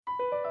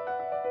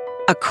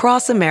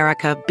Across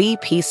America,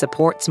 BP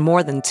supports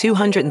more than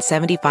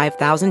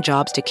 275,000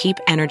 jobs to keep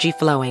energy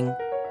flowing.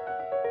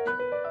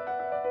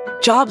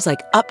 Jobs like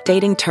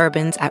updating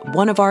turbines at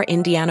one of our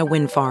Indiana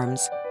wind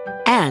farms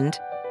and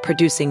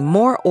producing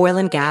more oil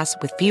and gas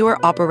with fewer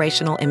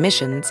operational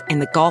emissions in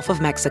the Gulf of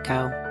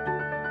Mexico.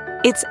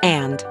 It's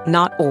and,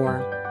 not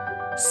or.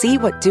 See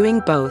what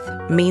doing both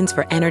means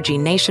for energy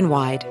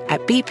nationwide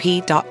at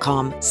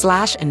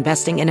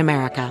bp.com/investing in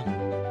America.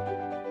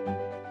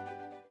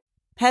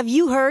 Have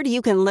you heard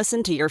you can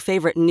listen to your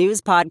favorite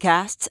news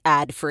podcasts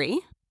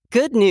ad-free?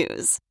 Good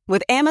news.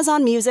 With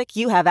Amazon Music,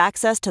 you have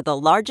access to the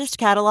largest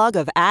catalog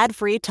of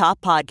ad-free top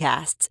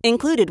podcasts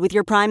included with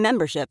your Prime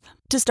membership.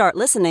 To start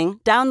listening,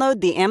 download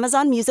the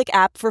Amazon Music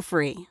app for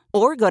free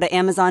or go to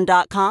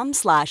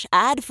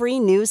amazon.com/ad-free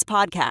news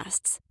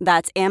podcasts.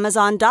 That's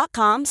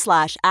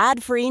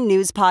amazon.com/ad-free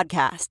news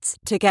podcasts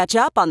to catch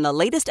up on the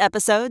latest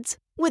episodes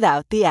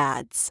without the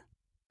ads.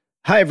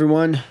 Hi,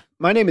 everyone.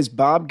 My name is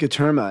Bob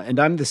Guterma, and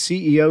I'm the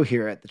CEO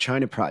here at The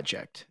China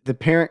Project, the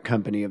parent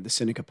company of the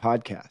Sinica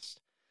Podcast.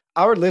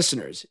 Our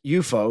listeners,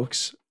 you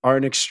folks, are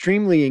an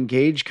extremely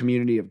engaged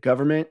community of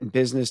government and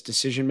business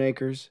decision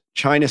makers,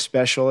 China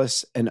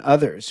specialists, and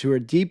others who are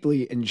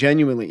deeply and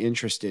genuinely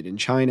interested in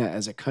China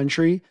as a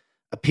country,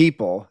 a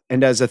people,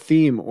 and as a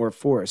theme or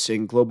force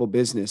in global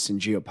business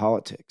and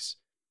geopolitics.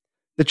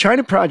 The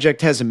China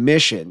Project has a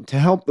mission to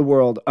help the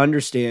world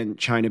understand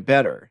China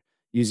better,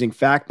 using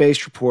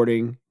fact-based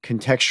reporting,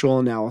 contextual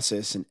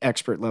analysis, and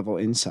expert-level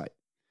insight.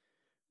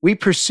 We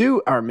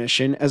pursue our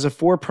mission as a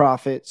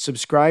for-profit,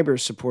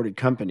 subscriber-supported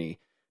company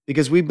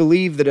because we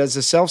believe that as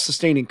a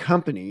self-sustaining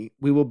company,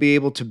 we will be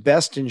able to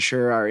best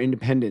ensure our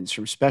independence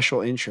from special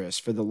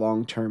interests for the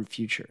long-term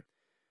future.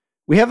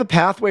 We have a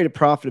pathway to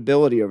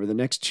profitability over the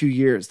next 2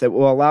 years that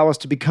will allow us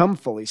to become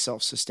fully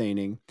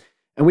self-sustaining,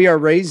 and we are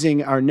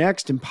raising our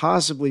next and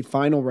possibly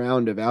final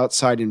round of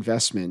outside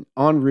investment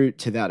en route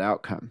to that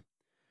outcome.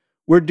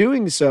 We're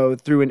doing so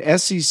through an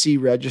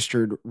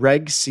SEC-registered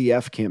Reg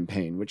CF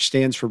campaign, which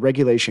stands for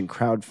Regulation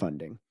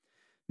Crowdfunding,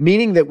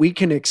 meaning that we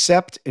can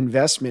accept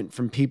investment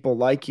from people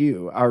like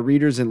you, our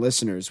readers and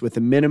listeners, with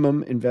a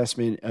minimum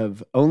investment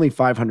of only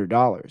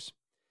 $500.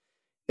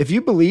 If you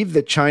believe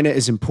that China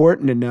is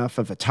important enough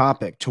of a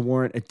topic to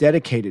warrant a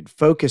dedicated,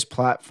 focused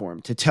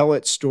platform to tell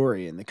its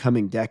story in the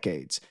coming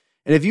decades,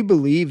 and if you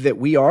believe that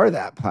we are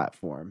that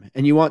platform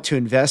and you want to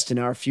invest in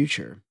our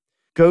future,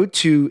 go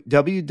to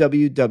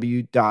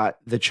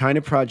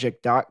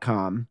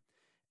www.thechinaproject.com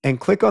and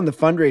click on the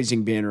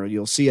fundraising banner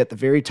you'll see at the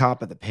very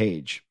top of the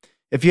page.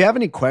 If you have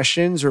any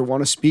questions or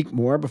want to speak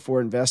more before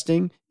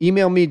investing,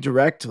 email me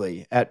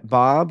directly at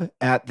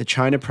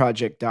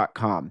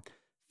bob@thechinaproject.com.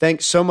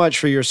 Thanks so much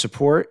for your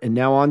support, and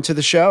now on to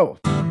the show.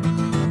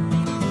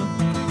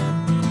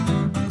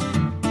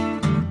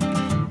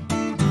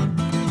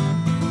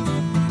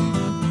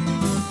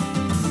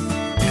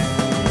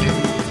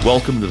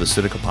 Welcome to the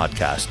Sinica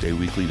Podcast, a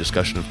weekly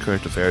discussion of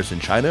current affairs in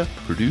China,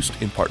 produced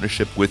in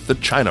partnership with the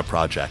China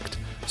Project.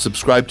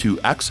 Subscribe to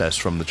Access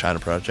from the China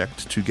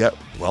Project to get,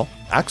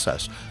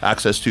 access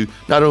to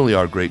not only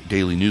our great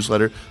daily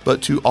newsletter, but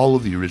to all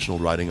of the original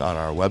writing on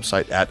our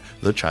website at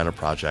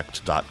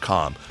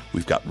thechinaproject.com.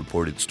 We've got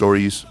reported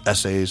stories,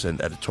 essays,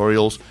 and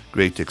editorials,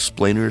 great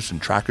explainers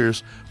and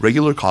trackers,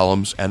 regular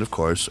columns, and of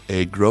course,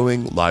 a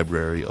growing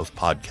library of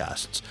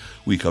podcasts.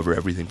 We cover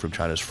everything from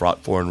China's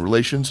fraught foreign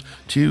relations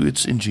to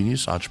its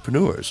ingenious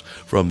entrepreneurs,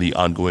 from the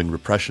ongoing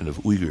repression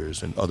of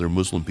Uyghurs and other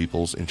Muslim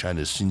peoples in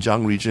China's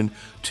Xinjiang region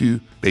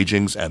to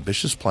Beijing's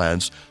ambitious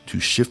plans to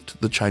shift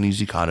the Chinese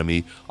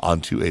economy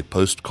onto a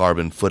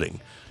post-carbon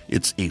footing.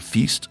 It's a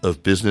feast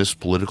of business,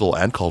 political,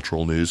 and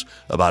cultural news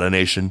about a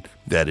nation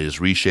that is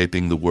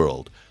reshaping the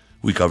world.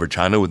 We cover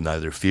China with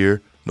neither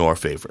fear nor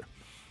favor.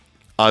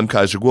 I'm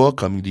Kaiser Kuo,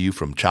 coming to you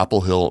from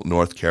Chapel Hill,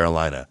 North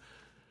Carolina.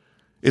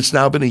 It's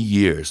now been a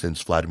year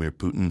since Vladimir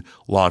Putin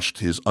launched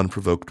his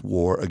unprovoked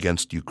war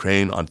against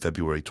Ukraine on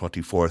February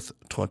 24th,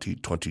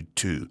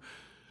 2022.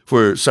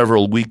 For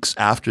several weeks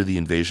after the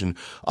invasion,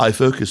 I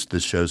focused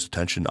this show's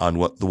attention on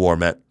what the war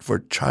meant for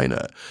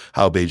China,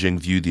 how Beijing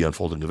viewed the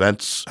unfolding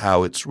events,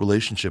 how its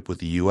relationship with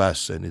the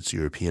U.S. and its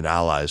European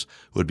allies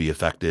would be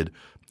affected,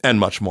 and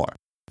much more.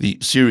 The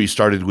series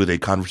started with a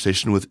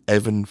conversation with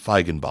Evan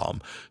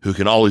Feigenbaum, who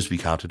can always be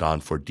counted on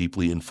for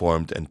deeply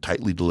informed and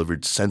tightly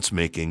delivered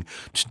sense-making.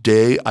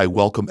 Today, I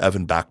welcome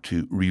Evan back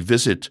to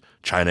revisit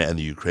China and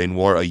the Ukraine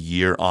war a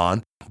year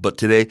on. But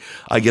today,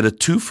 I get a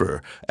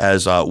twofer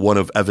as one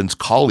of Evan's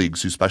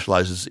colleagues who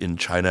specializes in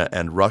China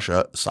and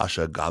Russia,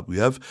 Sasha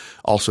Gabuev,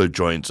 also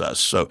joins us.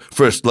 So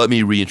first, let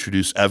me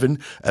reintroduce Evan.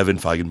 Evan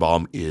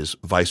Feigenbaum is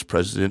Vice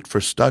President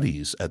for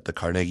Studies at the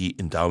Carnegie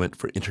Endowment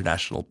for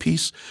International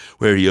Peace,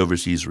 where he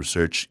oversees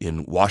research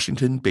in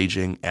Washington,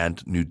 Beijing,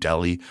 and New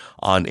Delhi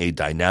on a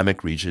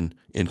dynamic region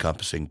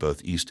encompassing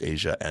both East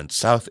Asia and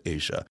South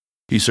Asia.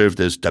 He served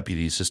as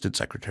Deputy Assistant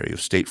Secretary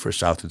of State for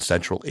South and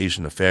Central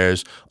Asian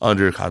Affairs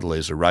under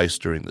Condoleezza Rice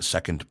during the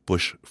second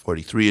Bush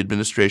 43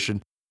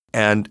 administration,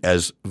 and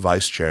as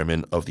Vice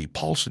Chairman of the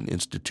Paulson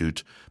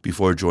Institute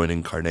before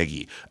joining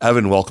Carnegie.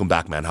 Evan, welcome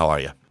back, man. How are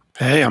you?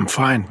 Hey, I'm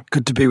fine.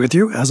 Good to be with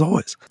you, as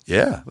always.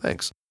 Yeah,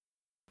 thanks.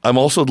 I'm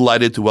also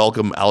delighted to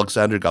welcome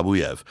Alexander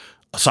Gabuyev,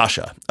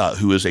 Sasha,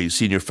 who is a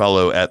senior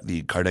fellow at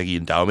the Carnegie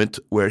Endowment,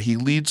 where he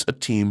leads a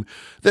team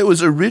that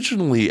was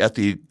originally at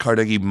the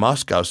Carnegie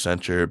Moscow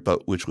Center,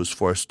 but which was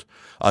forced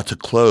to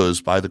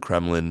close by the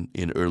Kremlin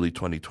in early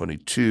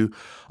 2022.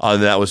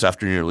 And that was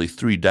after nearly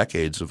 3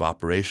 decades of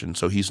operation.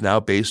 So he's now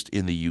based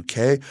in the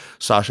UK.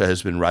 Sasha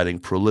has been writing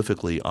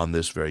prolifically on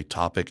this very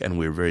topic, and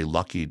we're very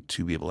lucky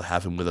to be able to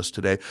have him with us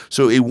today.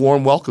 So a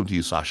warm welcome to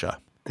you, Sasha.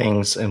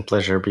 Thanks, and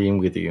pleasure being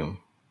with you.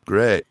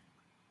 Great.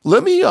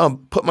 Let me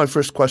put my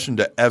first question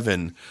to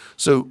Evan.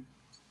 So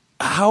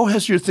how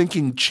has your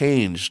thinking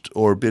changed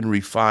or been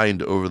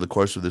refined over the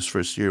course of this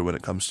first year when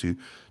it comes to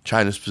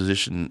China's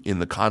position in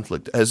the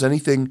conflict? Has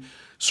anything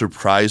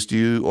surprised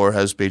you, or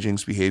has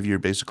Beijing's behavior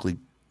basically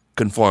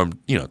conformed,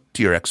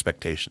 to your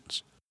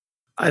expectations?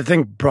 I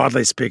think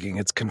broadly speaking,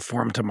 it's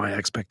conformed to my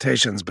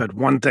expectations. But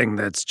one thing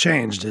that's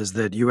changed is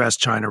that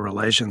U.S.-China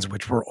relations,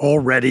 which were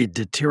already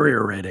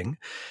deteriorating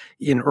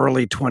in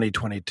early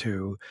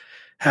 2022,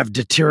 have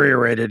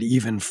deteriorated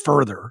even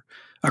further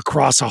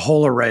across a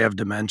whole array of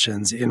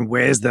dimensions in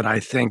ways that I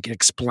think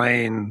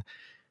explain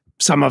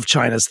some of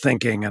China's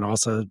thinking and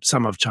also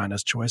some of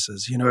China's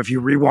choices. If you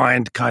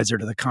rewind, Kaiser,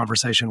 to the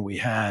conversation we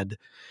had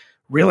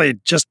really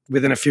just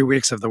within a few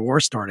weeks of the war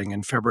starting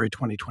in February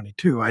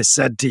 2022, I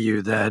said to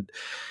you that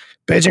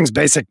Beijing's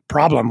basic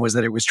problem was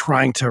that it was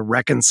trying to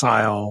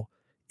reconcile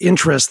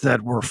interests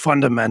that were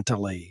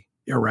fundamentally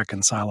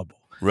irreconcilable.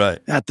 Right.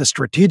 At the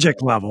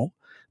strategic level,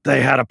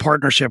 they had a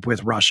partnership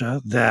with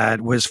Russia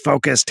that was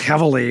focused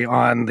heavily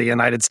on the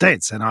United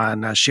States and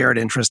on a shared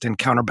interest in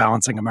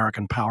counterbalancing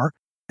American power,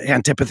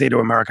 antipathy to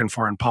American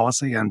foreign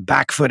policy, and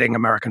backfooting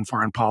American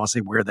foreign policy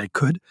where they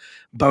could,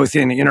 both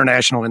in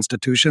international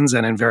institutions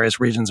and in various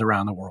regions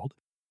around the world.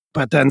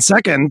 But then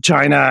second,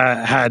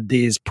 China had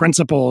these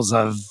principles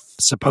of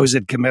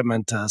supposed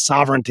commitment to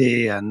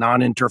sovereignty and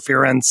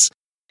non-interference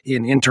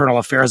in internal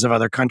affairs of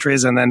other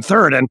countries. And then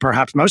third, and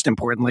perhaps most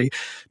importantly,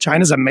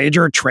 China's a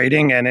major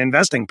trading and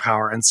investing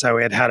power. And so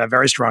it had a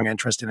very strong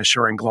interest in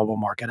assuring global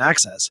market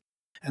access.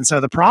 And so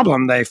the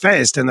problem they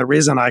faced, and the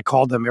reason I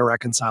called them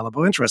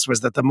irreconcilable interests, was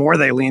that the more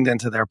they leaned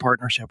into their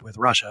partnership with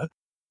Russia,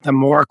 the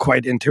more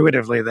quite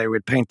intuitively they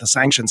would paint the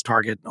sanctions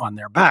target on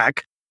their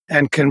back.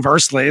 And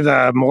conversely,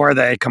 the more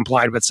they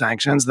complied with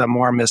sanctions, the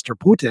more Mr.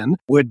 Putin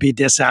would be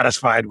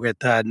dissatisfied with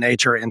the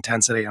nature,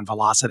 intensity, and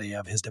velocity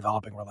of his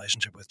developing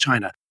relationship with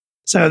China.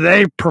 So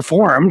they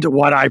performed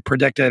what I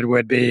predicted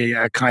would be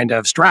a kind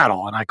of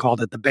straddle, and I called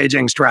it the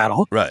Beijing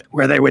straddle, right,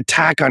 where they would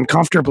tack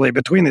uncomfortably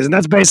between these. And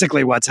that's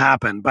basically what's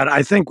happened. But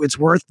I think it's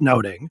worth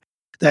noting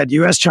that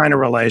U.S.-China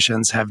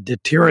relations have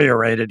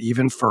deteriorated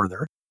even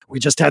further. We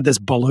just had this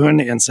balloon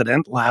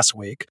incident last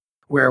week,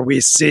 where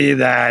we see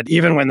that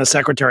even when the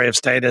Secretary of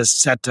State is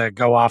set to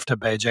go off to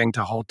Beijing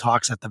to hold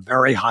talks at the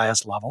very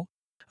highest level,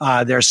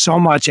 there's so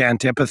much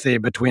antipathy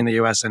between the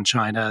U.S. and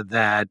China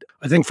that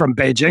I think from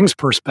Beijing's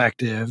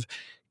perspective,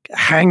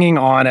 hanging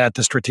on at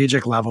the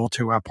strategic level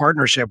to a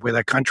partnership with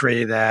a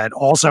country that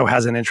also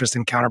has an interest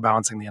in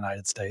counterbalancing the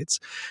United States,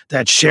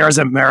 that shares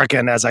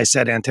American, as I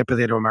said,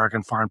 antipathy to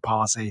American foreign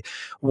policy,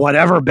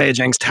 whatever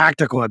Beijing's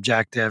tactical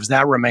objectives,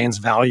 that remains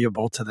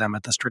valuable to them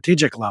at the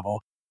strategic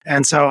level.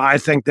 And so I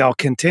think they'll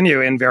continue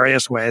in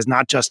various ways,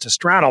 not just to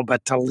straddle,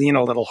 but to lean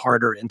a little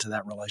harder into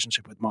that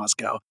relationship with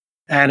Moscow.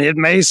 And it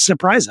may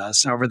surprise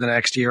us over the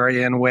next year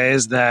in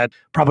ways that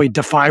probably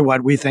defy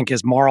what we think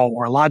is moral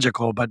or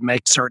logical, but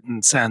make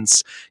certain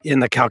sense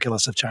in the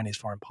calculus of Chinese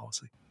foreign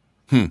policy.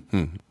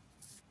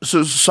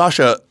 So,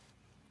 Sasha,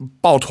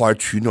 抱团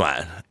取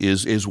暖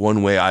is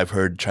one way I've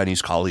heard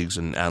Chinese colleagues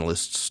and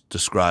analysts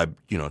describe,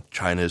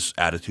 China's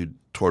attitude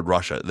toward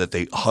Russia, that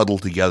they huddle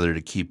together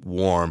to keep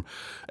warm,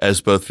 as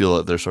both feel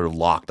that they're sort of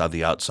locked on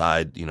the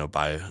outside,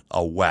 by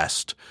a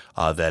West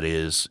that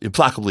is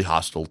implacably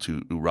hostile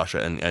to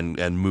Russia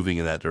and moving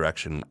in that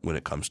direction when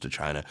it comes to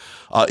China.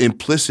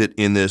 Implicit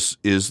in this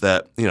is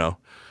that,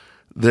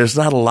 there's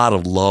not a lot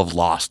of love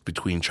lost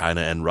between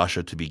China and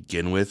Russia to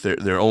begin with.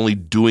 They're only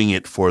doing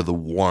it for the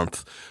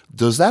warmth.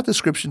 Does that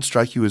description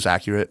strike you as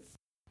accurate?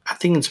 I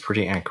think it's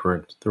pretty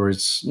accurate. There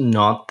is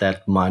not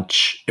that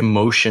much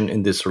emotion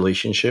in this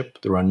relationship.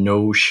 There are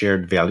no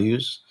shared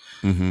values,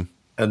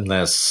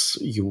 unless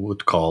you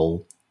would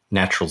call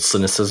natural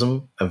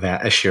cynicism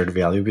a shared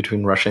value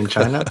between Russia and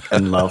China,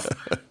 and love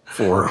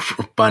for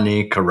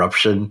money,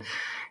 corruption,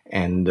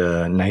 and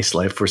a nice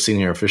life for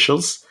senior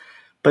officials.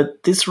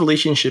 But this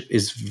relationship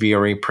is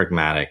very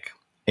pragmatic.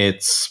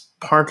 It's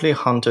partly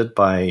haunted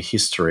by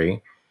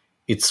history.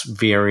 It's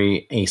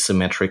very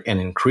asymmetric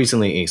and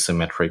increasingly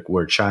asymmetric,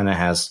 where China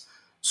has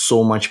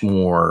so much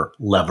more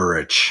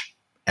leverage.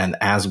 And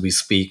as we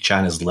speak,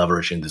 China's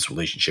leverage in this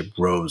relationship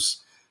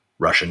grows.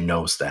 Russia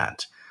knows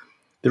that.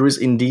 There is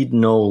indeed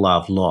no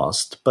love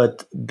lost,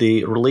 but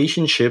the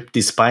relationship,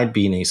 despite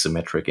being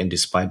asymmetric and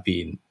despite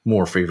being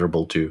more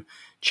favorable to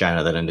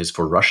China than it is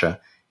for Russia,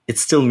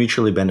 it's still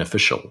mutually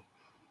beneficial.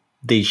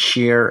 They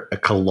share a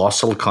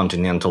colossal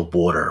continental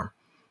border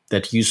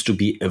that used to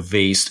be a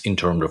waste in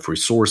terms of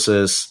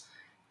resources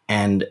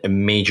and a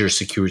major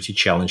security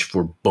challenge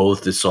for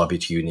both the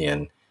Soviet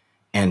Union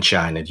and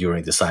China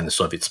during the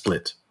Sino-Soviet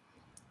split.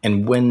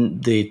 And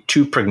when the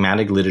two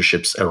pragmatic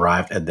leaderships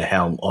arrived at the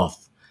helm of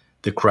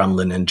the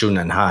Kremlin and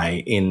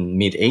Zhongnanhai in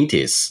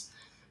mid-80s,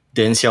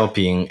 Deng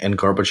Xiaoping and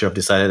Gorbachev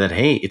decided that,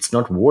 hey, it's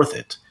not worth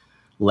it.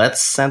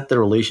 Let's set the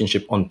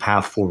relationship on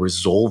path for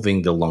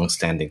resolving the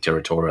long-standing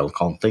territorial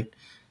conflict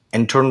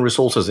and turn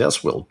resources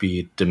elsewhere,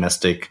 be it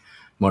domestic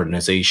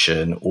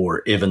modernization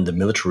or even the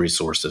military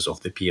resources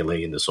of the PLA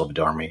and the Soviet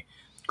Army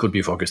could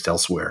be focused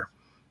elsewhere.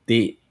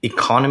 The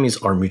economies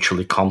are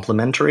mutually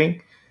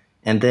complementary.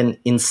 And then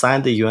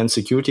inside the UN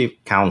Security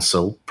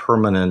Council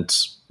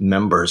permanent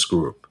members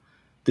group,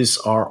 these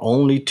are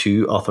only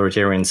two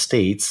authoritarian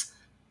states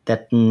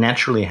that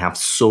naturally have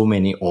so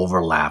many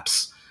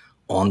overlaps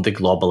on the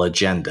global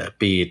agenda,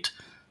 be it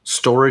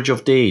storage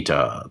of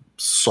data,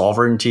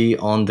 sovereignty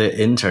on the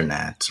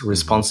internet,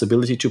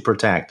 responsibility to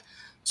protect,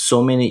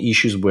 so many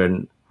issues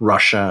when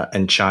Russia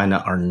and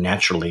China are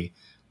naturally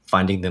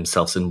finding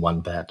themselves in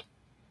one bed.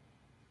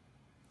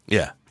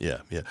 Yeah.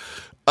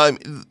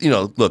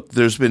 Look,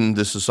 there's been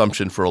this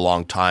assumption for a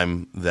long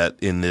time that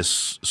in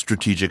this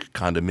strategic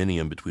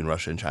condominium between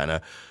Russia and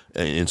China,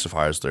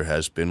 insofar as there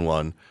has been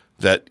one,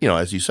 that,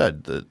 as you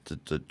said,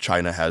 the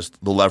China has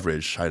the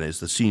leverage. China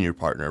is the senior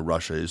partner.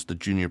 Russia is the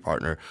junior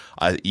partner.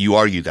 You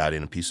argue that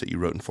in a piece that you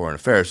wrote in Foreign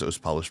Affairs that was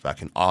published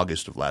back in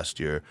August of last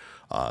year,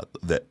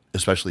 that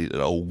especially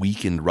a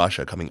weakened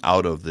Russia coming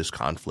out of this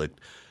conflict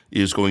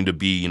is going to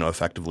be,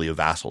 effectively a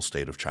vassal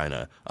state of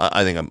China.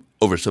 I think I'm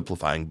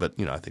oversimplifying, but,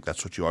 I think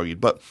that's what you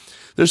argued. But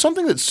there's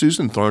something that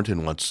Susan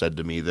Thornton once said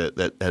to me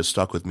that has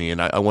stuck with me,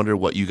 and I wonder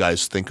what you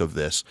guys think of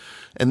this.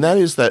 And that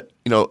is that,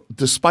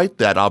 despite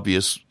that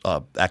obvious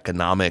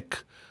economic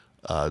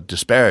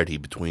disparity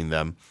between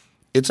them,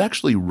 it's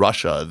actually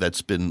Russia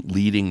that's been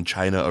leading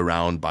China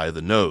around by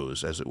the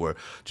nose, as it were,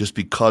 just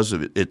because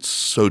of it's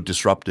so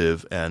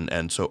disruptive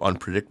and so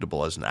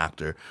unpredictable as an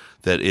actor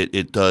that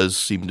it does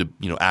seem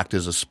to act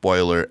as a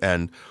spoiler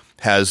and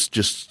has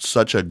just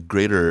such a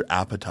greater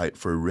appetite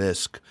for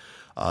risk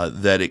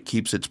that it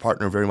keeps its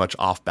partner very much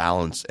off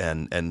balance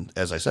and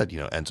as I said,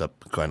 ends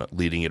up kind of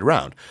leading it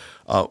around.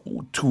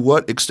 To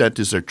what extent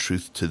is there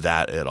truth to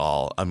that at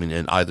all? I mean,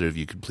 and either of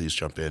you could please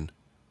jump in.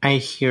 I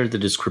hear the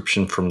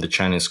description from the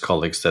Chinese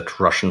colleagues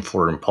that Russian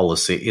foreign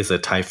policy is a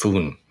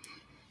typhoon.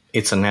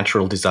 It's a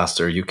natural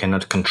disaster. You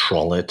cannot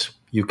control it.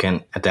 You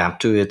can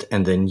adapt to it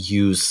and then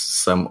use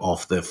some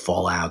of the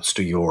fallouts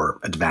to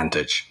your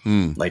advantage.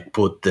 Like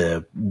put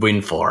the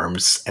wind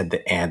farms at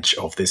the edge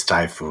of this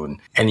typhoon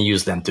and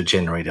use them to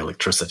generate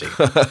electricity.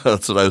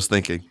 That's what I was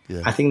thinking.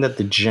 Yeah. I think that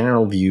the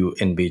general view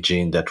in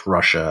Beijing that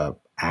Russia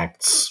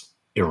acts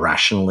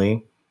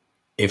irrationally.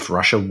 If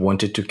Russia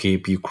wanted to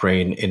keep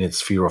Ukraine in its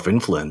sphere of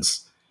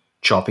influence,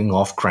 chopping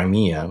off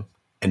Crimea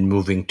and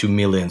moving 2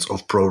 million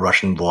of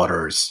pro-Russian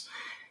voters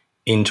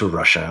into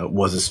Russia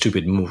was a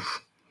stupid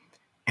move.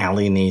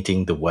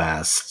 Alienating the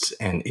West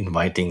and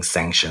inviting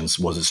sanctions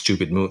was a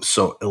stupid move.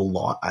 So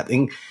I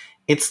think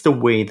it's the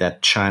way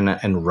that China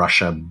and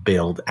Russia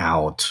build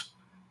out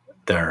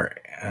their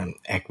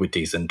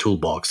equities and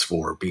toolbox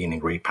for being a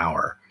great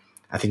power.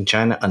 I think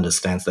China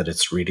understands that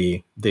it's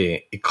really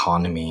the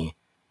economy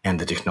and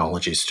the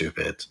technology is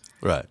stupid.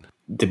 Right.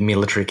 The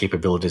military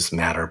capabilities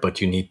matter, but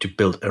you need to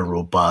build a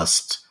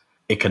robust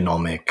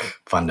economic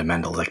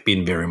fundamental, like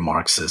being very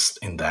Marxist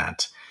in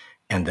that,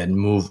 and then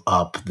move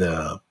up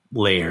the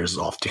layers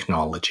of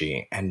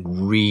technology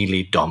and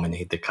really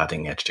dominate the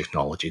cutting edge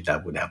technology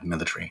that would have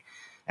military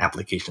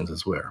applications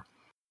as well.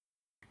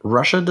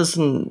 Russia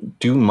doesn't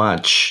do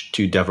much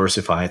to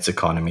diversify its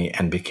economy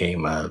and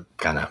became a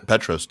kind of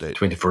petrostate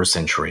 21st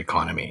century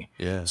economy.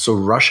 Yeah. So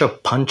Russia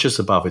punches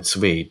above its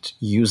weight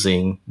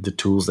using the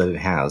tools that it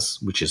has,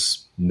 which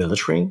is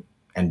military.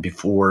 And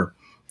before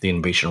the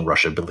invasion,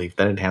 Russia believed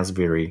that it has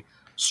very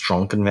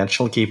strong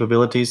conventional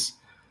capabilities,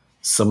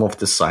 some of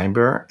the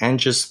cyber, and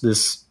just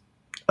this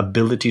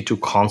ability to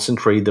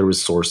concentrate the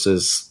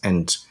resources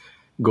and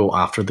go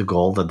after the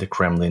goal that the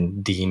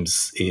Kremlin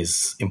deems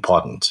is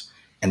important.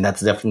 And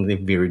that's definitely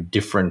very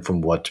different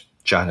from what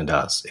China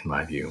does, in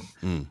my view.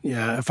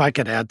 Yeah, if I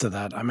could add to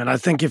that, I mean, I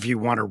think if you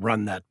want to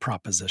run that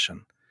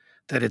proposition,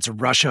 that it's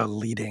Russia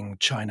leading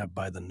China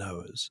by the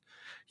nose,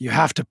 you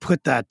have to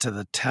put that to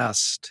the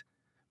test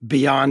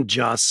beyond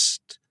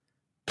just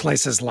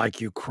places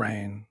like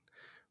Ukraine,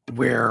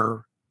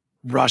 where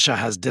Russia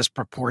has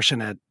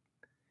disproportionate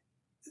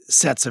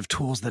sets of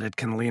tools that it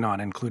can lean on,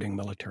 including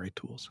military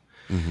tools.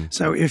 Mm-hmm.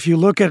 So if you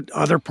look at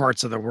other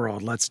parts of the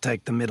world, let's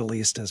take the Middle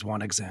East as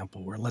one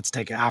example, or let's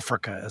take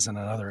Africa as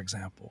another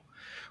example,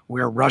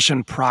 where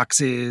Russian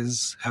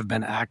proxies have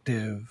been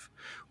active,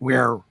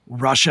 where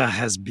Russia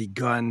has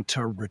begun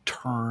to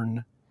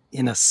return,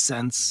 in a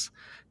sense,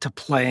 to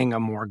playing a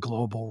more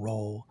global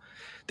role.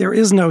 There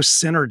is no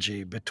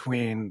synergy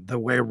between the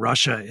way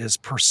Russia is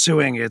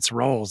pursuing its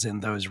roles in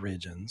those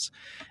regions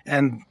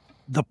and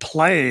the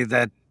play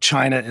that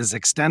China is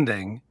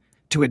extending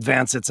to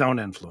advance its own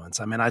influence.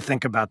 I mean, I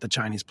think about the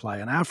Chinese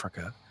play in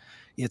Africa,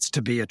 It's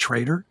to be a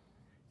trader.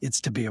 It's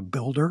to be a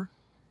builder.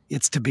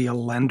 It's to be a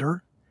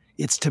lender.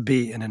 It's to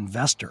be an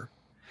investor.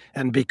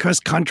 And because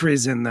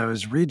countries in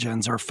those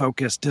regions are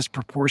focused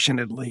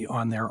disproportionately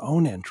on their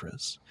own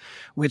interests,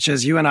 which,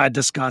 as you and I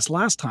discussed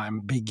last time,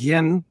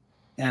 begin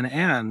and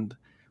end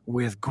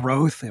with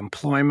growth,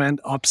 employment,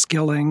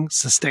 upskilling,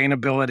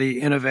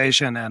 sustainability,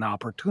 innovation, and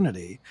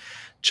opportunity,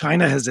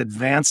 China has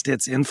advanced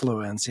its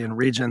influence in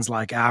regions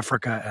like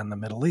Africa and the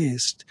Middle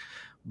East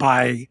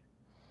by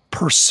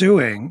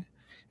pursuing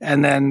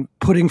and then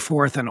putting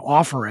forth an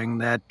offering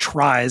that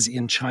tries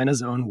in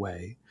China's own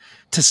way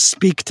to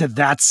speak to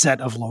that set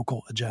of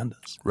local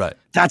agendas. Right.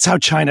 That's how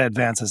China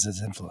advances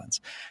its influence.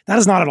 That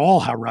is not at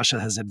all how Russia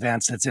has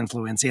advanced its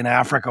influence in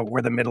Africa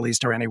or the Middle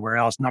East or anywhere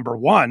else. Number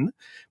one,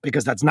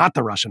 because that's not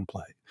the Russian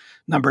play.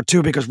 Number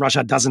two, because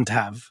Russia doesn't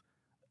have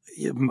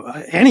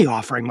any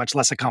offering, much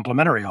less a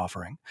complementary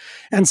offering.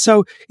 And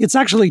so it's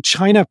actually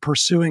China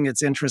pursuing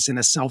its interests in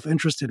a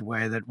self-interested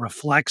way that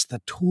reflects the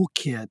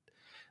toolkit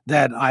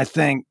that I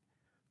think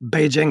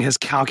Beijing has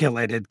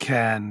calculated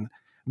can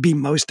be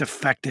most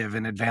effective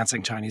in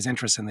advancing Chinese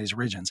interests in these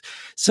regions.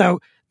 So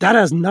that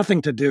has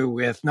nothing to do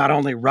with not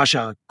only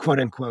Russia, quote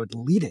unquote,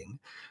 leading,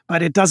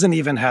 but it doesn't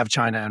even have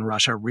China and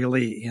Russia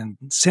really in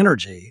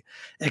synergy,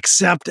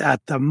 except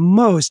at the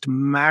most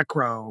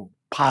macro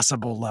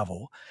possible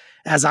level.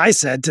 As I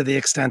said, to the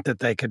extent that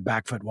they could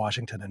backfoot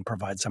Washington and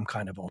provide some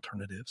kind of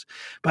alternatives.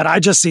 But I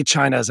just see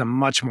China as a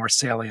much more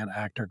salient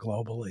actor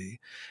globally.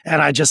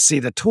 And I just see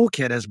the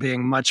toolkit as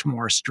being much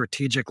more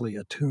strategically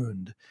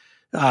attuned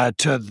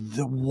to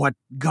what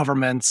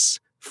governments,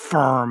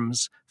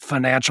 firms,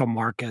 financial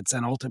markets,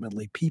 and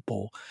ultimately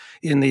people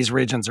in these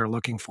regions are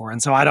looking for.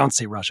 And so I don't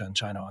see Russia and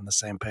China on the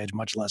same page,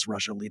 much less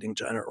Russia leading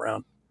China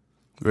around.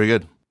 Very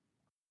good.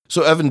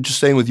 So, Evan, just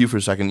staying with you for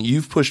a second,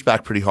 you've pushed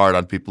back pretty hard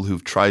on people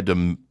who've tried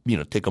to,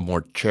 take a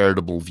more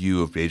charitable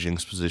view of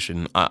Beijing's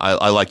position.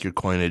 I like your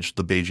coinage,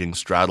 the Beijing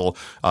straddle.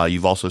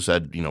 You've also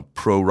said,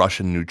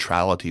 pro-Russian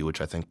neutrality, which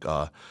I think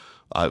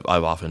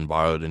I've often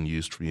borrowed and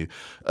used from you.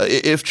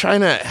 If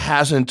China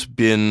hasn't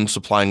been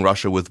supplying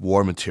Russia with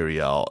war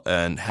material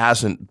and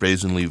hasn't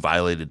brazenly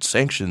violated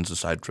sanctions,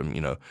 aside from,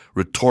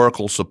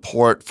 rhetorical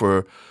support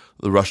for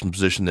the Russian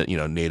position that,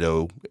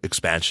 NATO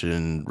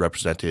expansion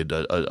represented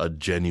a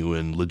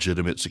genuine,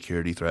 legitimate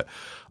security threat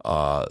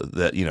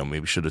that,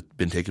 maybe should have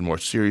been taken more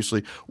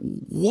seriously.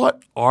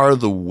 What are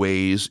the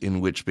ways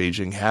in which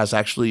Beijing has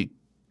actually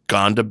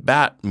gone to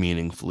bat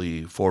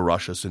meaningfully for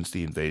Russia since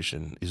the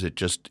invasion? Is it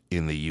just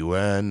in the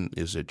UN?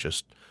 Is it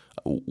just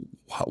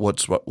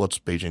what's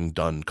Beijing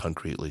done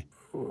concretely?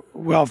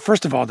 Well,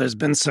 first of all, there's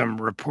been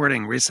some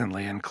reporting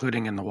recently,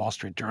 including in the Wall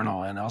Street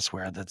Journal and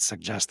elsewhere, that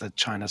suggests that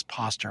China's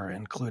posture,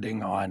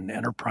 including on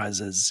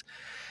enterprises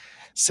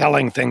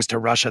selling things to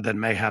Russia that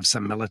may have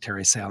some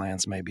military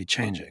salience, may be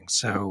changing.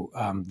 So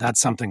that's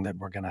something that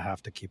we're going to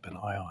have to keep an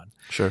eye on.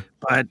 Sure.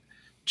 But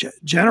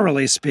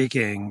generally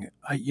speaking,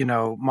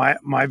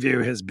 my view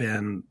has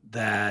been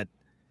that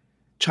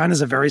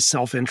China's a very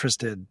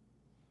self-interested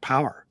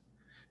power.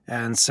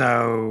 And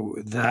so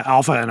the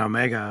alpha and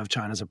omega of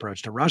China's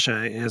approach to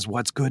Russia is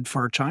what's good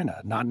for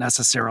China, not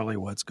necessarily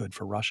what's good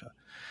for Russia.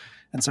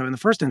 And so in the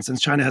first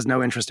instance, China has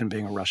no interest in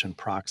being a Russian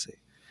proxy.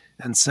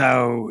 And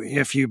so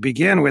if you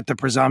begin with the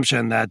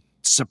presumption that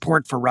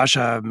support for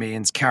Russia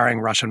means carrying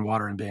Russian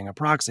water and being a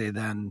proxy,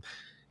 then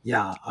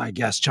yeah, I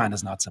guess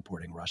China's not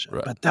supporting Russia.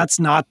 Right. But that's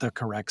not the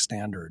correct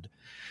standard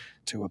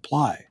to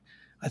apply.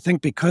 I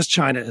think because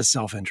China is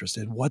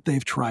self-interested, what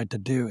they've tried to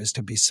do is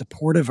to be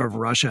supportive of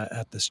Russia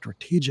at the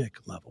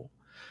strategic level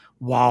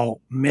while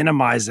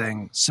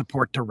minimizing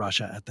support to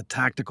Russia at the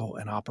tactical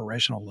and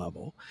operational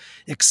level,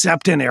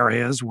 except in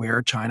areas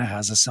where China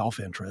has a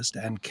self-interest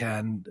and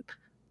can,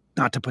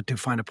 not to put too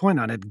fine a point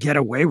on it, get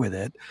away with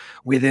it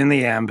within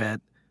the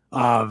ambit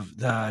of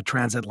the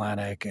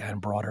transatlantic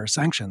and broader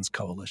sanctions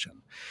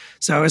coalition.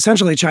 So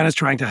essentially, China's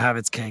trying to have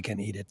its cake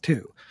and eat it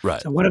too.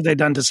 Right. So what have they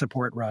done to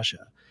support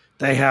Russia?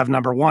 They have,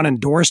 number one,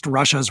 endorsed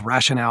Russia's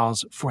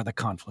rationales for the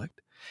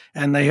conflict,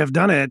 and they have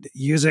done it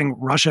using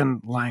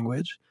Russian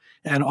language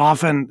and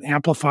often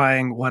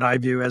amplifying what I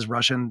view as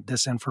Russian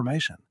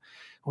disinformation.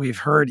 We've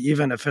heard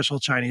even official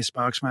Chinese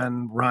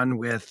spokesmen run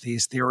with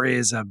these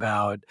theories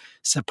about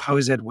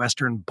supposed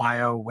Western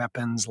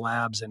bioweapons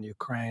labs in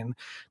Ukraine.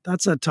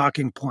 That's a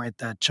talking point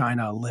that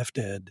China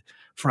lifted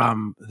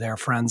from their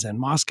friends in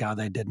Moscow.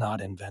 They did not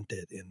invent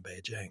it in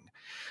Beijing.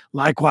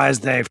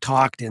 Likewise, they've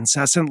talked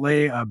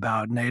incessantly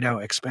about NATO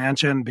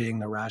expansion being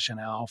the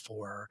rationale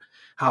for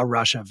how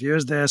Russia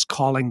views this,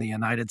 calling the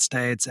United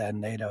States and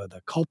NATO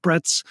the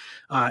culprits,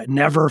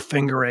 never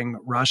fingering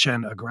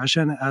Russian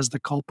aggression as the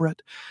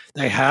culprit.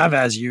 They have,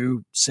 as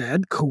you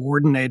said,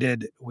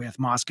 coordinated with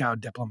Moscow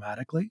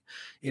diplomatically,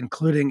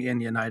 including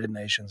in United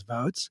Nations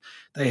votes.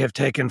 They have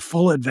taken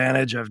full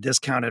advantage of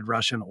discounted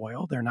Russian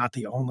oil. They're not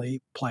the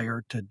only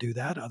player to do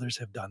that. Others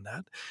have done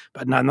that.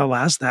 But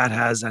nonetheless, that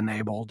has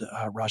enabled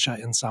Russia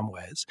in some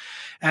ways.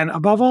 And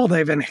above all,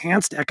 they've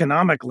enhanced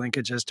economic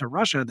linkages to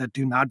Russia that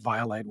do not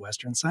violate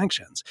Western American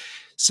sanctions.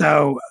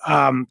 So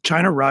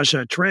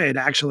China-Russia trade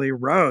actually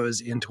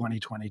rose in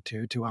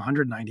 2022 to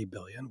 $190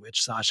 billion,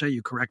 which, Sasha,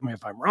 you correct me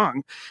if I'm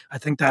wrong, I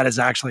think that is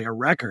actually a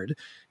record.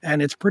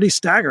 And it's pretty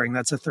staggering.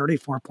 That's a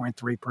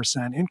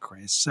 34.3%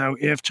 increase. So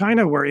if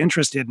China were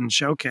interested in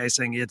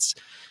showcasing its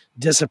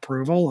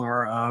disapproval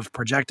or of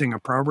projecting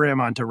opprobrium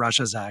onto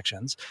Russia's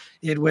actions,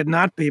 it would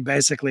not be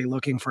basically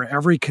looking for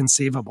every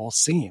conceivable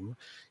seam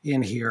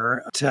in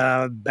here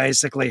to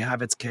basically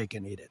have its cake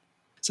and eat it.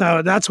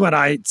 So that's what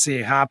I see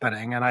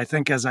happening. And I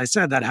think, as I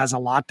said, that has a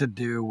lot to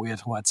do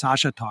with what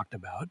Sasha talked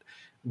about,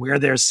 where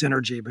there's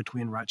synergy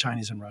between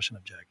Chinese and Russian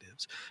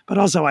objectives. But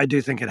also, I do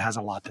think it has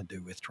a lot to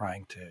do with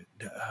trying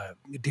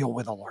to deal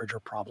with a larger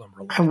problem.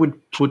 I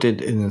would put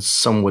it in a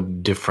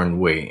somewhat different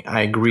way.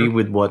 I agree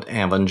with what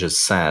Evan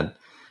just said.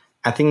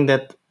 I think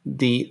that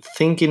the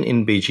thinking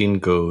in Beijing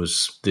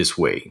goes this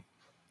way.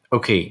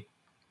 Okay,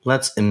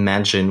 let's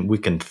imagine we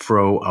can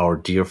throw our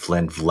dear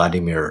friend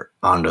Vladimir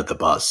under the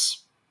bus.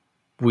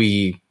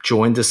 We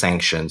join the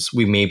sanctions.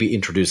 We maybe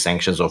introduce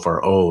sanctions of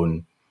our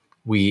own.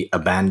 We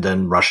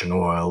abandon Russian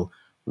oil,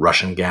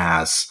 Russian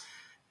gas,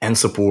 and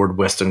support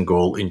Western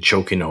goal in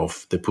choking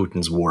off the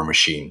Putin's war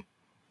machine.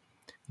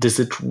 Does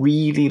it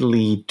really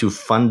lead to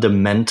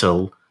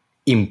fundamental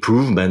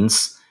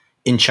improvements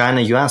in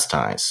China-US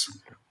ties?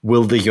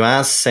 Will the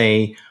US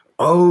say,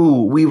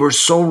 oh, we were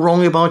so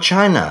wrong about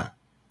China?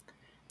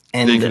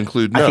 And they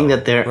conclude no. I think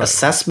that their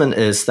assessment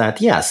is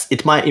that, yes,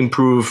 it might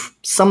improve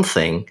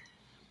something,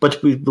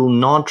 but we will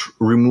not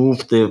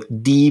remove the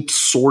deep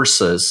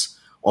sources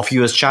of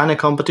US-China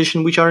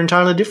competition, which are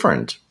entirely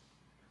different.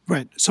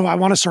 Right. So I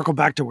want to circle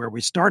back to where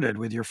we started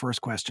with your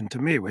first question to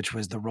me, which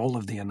was the role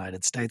of the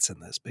United States in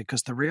this,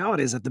 because the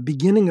reality is at the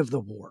beginning of the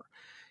war,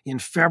 in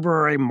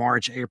February,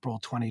 March, April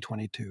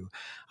 2022,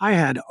 I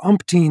had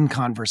umpteen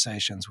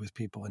conversations with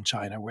people in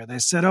China where they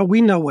said, oh,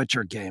 we know what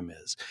your game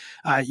is.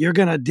 You're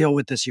going to deal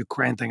with this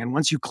Ukraine thing. And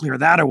once you clear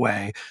that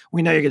away,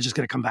 we know you're just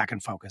going to come back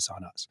and focus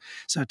on us.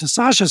 So to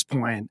Sasha's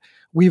point,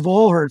 we've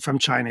all heard from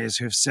Chinese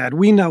who've said,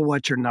 we know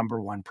what your number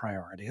one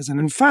priority is. And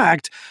in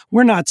fact,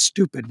 we're not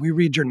stupid. We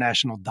read your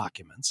national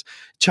documents.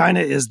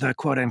 China is the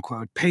quote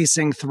unquote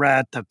pacing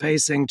threat, the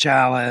pacing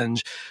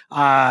challenge,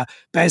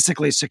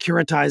 basically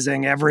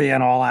securitizing every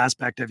and all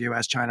aspect of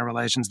U.S.-China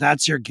relations.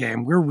 That's your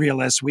game. We're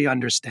realists. We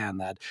understand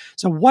that.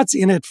 So what's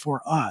in it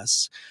for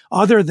us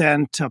other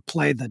than to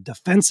play the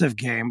defensive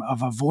game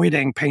of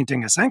avoiding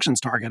painting a sanctions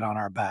target on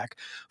our back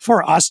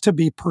for us to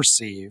be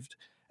perceived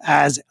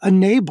as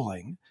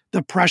enabling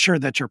the pressure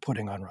that you're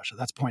putting on Russia?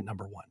 That's point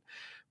number one.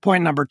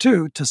 Point number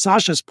two, to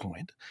Sasha's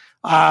point,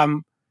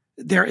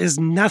 there is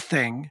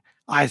nothing,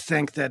 I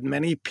think, that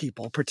many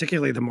people,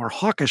 particularly the more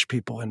hawkish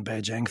people in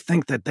Beijing,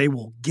 think that they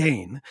will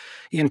gain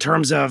in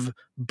terms of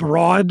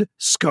broad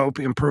scope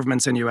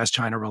improvements in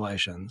U.S.-China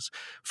relations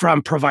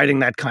from providing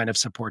that kind of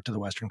support to the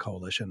Western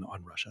coalition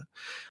on Russia.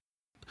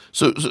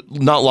 So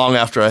not long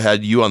after I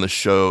had you on the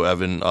show,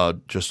 Evan,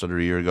 just under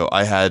a year ago,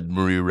 I had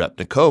Marie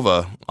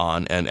Repnikova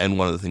on, and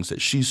one of the things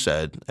that she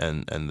said,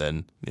 and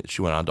then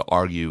she went on to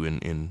argue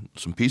in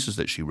some pieces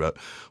that she wrote,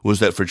 was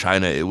that for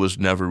China it was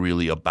never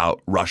really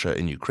about Russia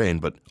and Ukraine,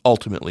 but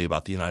ultimately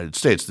about the United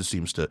States. This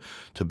seems to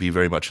be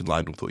very much in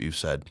line with what you've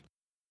said.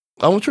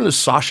 I want to turn to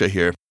Sasha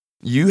here.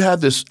 You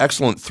had this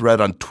excellent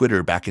thread on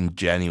Twitter back in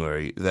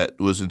January that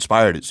was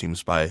inspired, it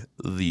seems, by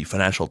the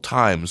Financial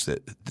Times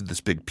that did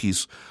this big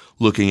piece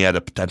looking at a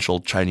potential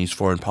Chinese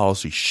foreign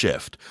policy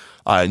shift.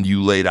 And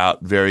you laid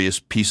out various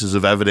pieces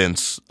of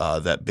evidence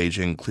that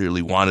Beijing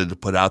clearly wanted to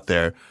put out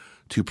there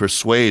to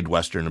persuade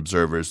Western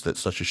observers that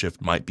such a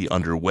shift might be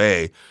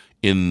underway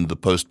in the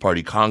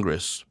post-Party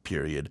Congress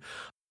period.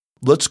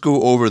 Let's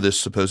go over this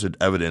supposed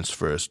evidence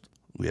first.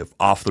 We have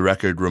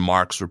off-the-record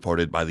remarks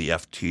reported by the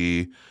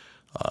FT.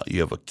 You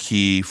have a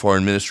key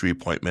foreign ministry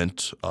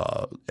appointment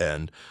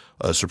and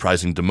a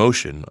surprising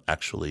demotion,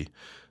 actually,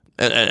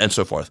 and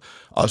so forth.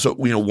 So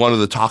one of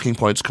the talking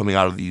points coming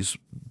out of these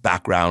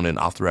background and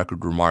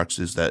off-the-record remarks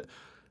is that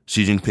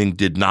Xi Jinping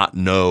did not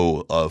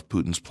know of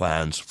Putin's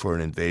plans for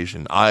an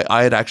invasion.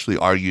 I had actually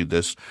argued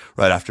this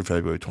right after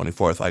February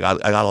 24th. I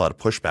got a lot of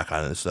pushback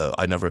on this.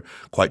 I never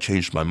quite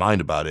changed my mind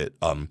about it.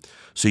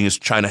 Seeing as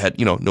China had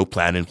no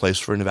plan in place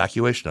for an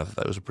evacuation, I thought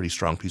that was a pretty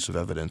strong piece of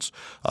evidence.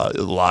 A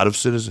lot of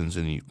citizens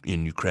in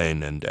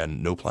Ukraine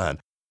and no plan.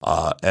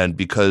 And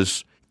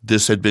because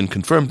this had been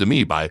confirmed to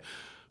me by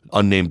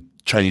unnamed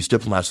Chinese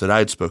diplomats that I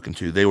had spoken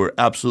to, they were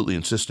absolutely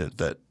insistent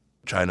that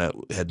China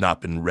had not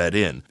been read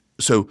in.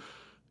 So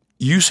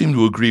you seem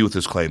to agree with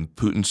this claim.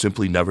 Putin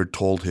simply never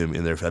told him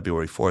in their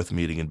February 4th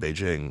meeting in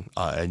Beijing.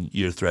 And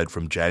your thread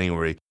from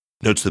January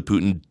notes that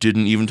Putin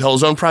didn't even tell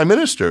his own prime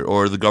minister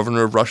or the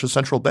governor of Russia's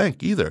central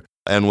bank either.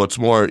 And what's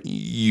more,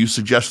 you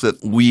suggest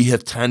that we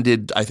have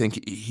tended, I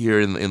think,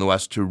 here in the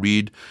West to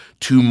read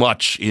too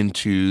much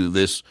into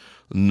this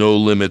no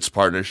limits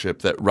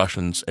partnership, that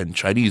Russians and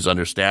Chinese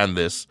understand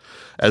this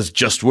as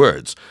just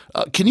words.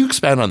 Can you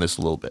expand on this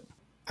a little bit?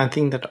 I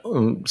think that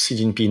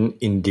Xi Jinping,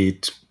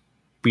 indeed,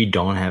 we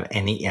don't have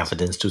any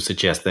evidence to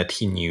suggest that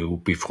he knew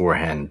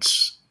beforehand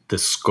the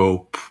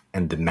scope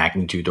and the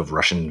magnitude of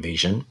Russian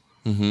invasion.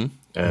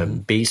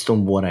 Based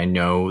on what I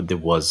know, there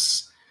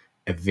was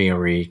a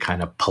very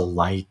kind of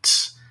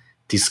polite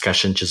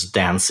discussion just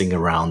dancing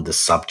around the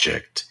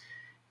subject.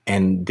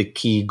 And the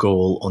key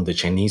goal on the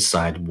Chinese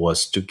side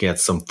was to get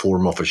some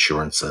form of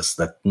assurances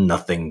that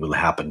nothing will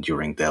happen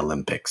during the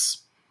Olympics.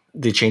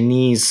 The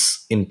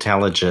Chinese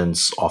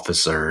intelligence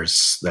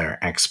officers,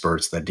 their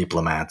experts, their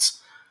diplomats,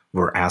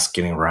 were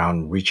asking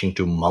around, reaching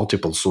to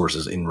multiple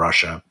sources in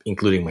Russia,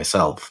 including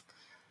myself.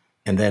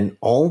 And then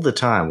all the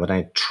time when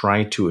I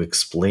try to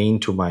explain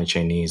to my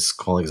Chinese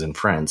colleagues and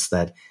friends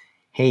that,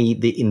 hey,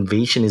 the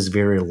invasion is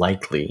very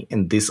likely,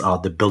 and these are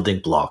the building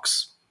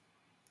blocks,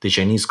 the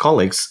Chinese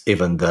colleagues,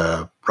 even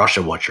the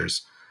Russia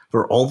watchers,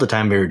 were all the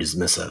time very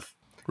dismissive.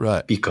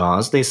 Right.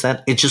 Because they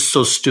said, it's just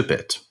so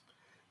stupid.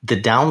 The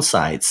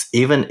downsides,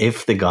 even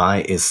if the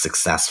guy is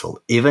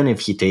successful, even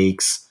if he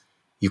takes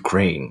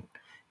Ukraine,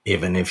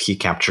 even if he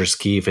captures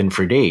Kyiv in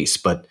 3 days,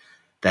 but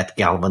that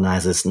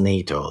galvanizes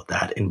NATO,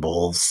 that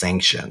involves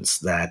sanctions,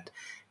 that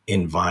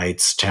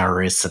invites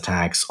terrorist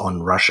attacks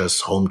on Russia's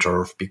home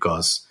turf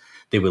because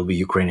there will be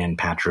Ukrainian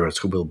patriots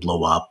who will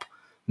blow up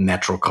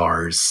metro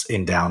cars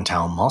in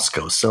downtown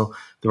Moscow. So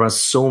there are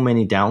so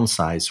many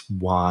downsides.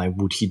 Why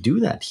would he do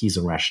that? He's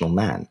a rational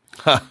man.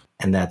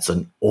 And that's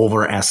an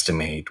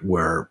overestimate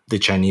where the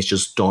Chinese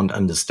just don't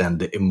understand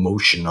the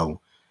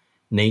emotional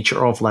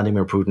nature of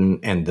Vladimir Putin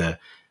and the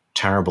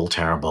terrible,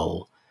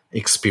 terrible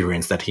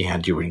experience that he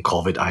had during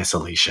COVID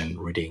isolation,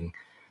 reading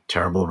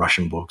terrible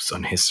Russian books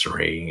on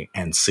history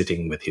and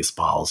sitting with his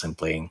pals and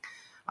playing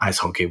ice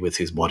hockey with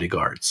his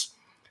bodyguards.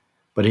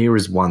 But here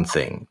is one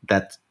thing,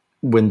 that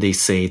when they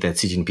say that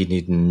Xi Jinping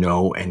didn't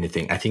know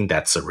anything, I think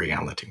that's a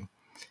reality.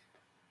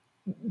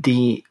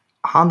 The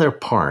other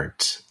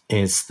part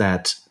is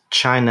that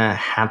China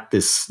had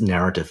this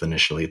narrative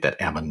initially that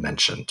Evan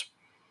mentioned.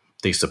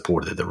 They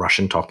supported the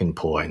Russian talking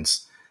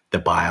points, the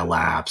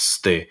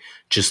biolabs, they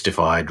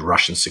justified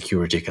Russian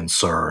security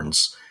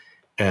concerns.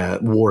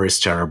 War is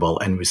terrible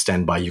and we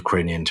stand by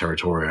Ukrainian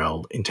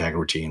territorial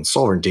integrity and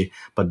sovereignty.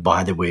 But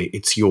by the way,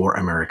 it's your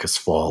America's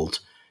fault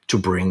to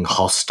bring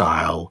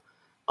hostile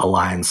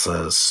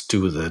alliances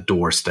to the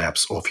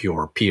doorsteps of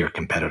your peer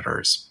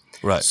competitors.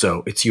 Right.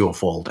 So it's your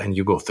fault and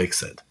you go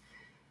fix it.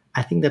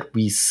 I think that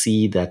we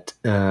see that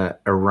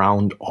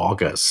around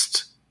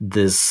August,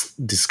 this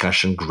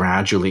discussion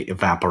gradually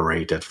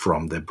evaporated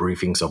from the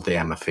briefings of the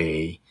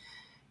MFA,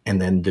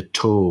 and then the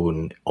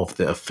tone of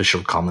the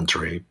official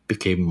commentary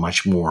became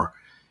much more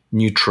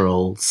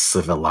neutral,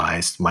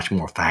 civilized, much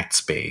more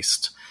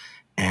facts-based,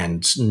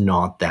 and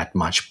not that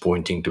much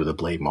pointing to the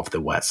blame of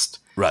the West.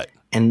 Right.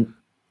 And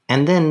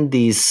then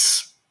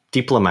these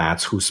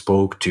diplomats who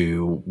spoke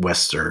to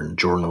Western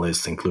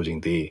journalists,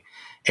 including the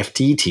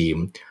FT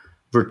team,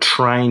 were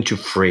trying to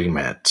frame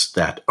it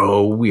that,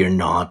 oh, we are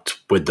not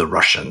with the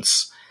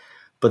Russians.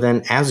 But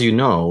then, as you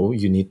know,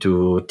 you need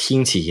to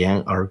听其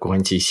言而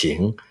观其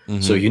行.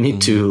 So you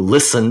need to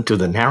listen to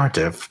the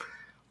narrative,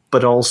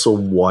 but also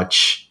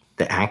watch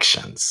the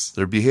actions.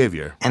 Their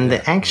behavior. And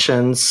the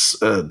actions,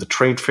 the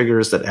trade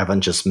figures that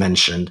Evan just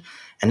mentioned,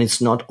 and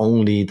it's not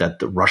only that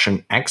the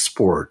Russian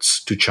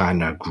exports to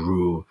China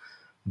grew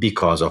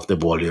because of the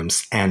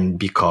volumes and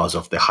because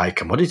of the high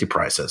commodity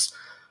prices,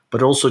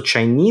 but also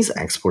Chinese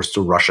exports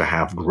to Russia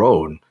have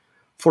grown.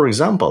 For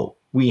example,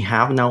 we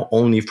have now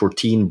only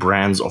 14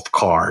 brands of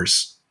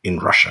cars in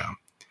Russia.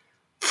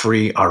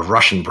 3 are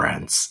Russian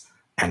brands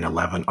and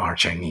 11 are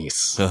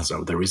Chinese. Huh.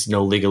 So there is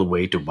no legal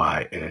way to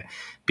buy a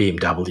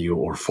BMW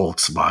or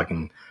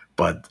Volkswagen,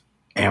 but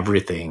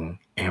everything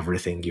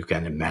you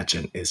can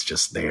imagine is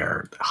just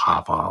there, the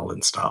Haval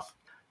and stuff.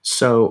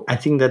 So I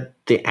think that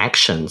the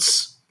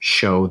actions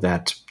show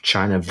that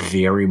China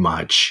very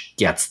much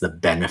gets the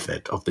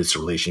benefit of this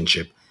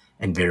relationship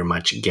and very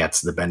much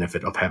gets the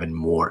benefit of having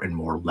more and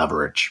more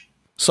leverage.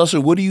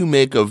 Susser, what do you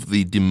make of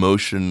the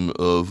demotion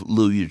of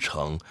Liu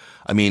Yicheng?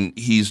 I mean,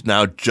 he's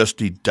now just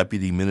the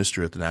deputy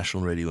minister at the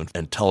National Radio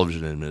and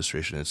Television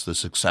Administration. It's the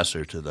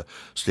successor to the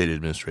State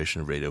Administration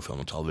of Radio, Film,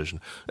 and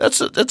Television.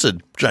 That's a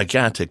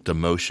gigantic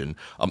demotion.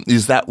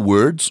 Is that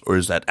words or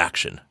is that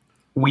action?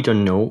 We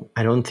don't know.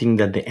 I don't think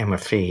that the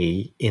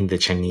MFA in the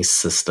Chinese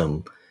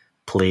system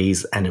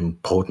plays an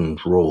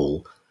important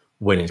role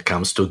when it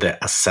comes to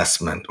the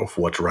assessment of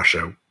what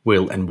Russia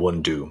will and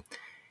won't do.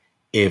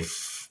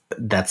 If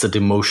that's a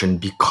demotion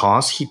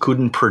because he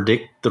couldn't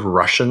predict the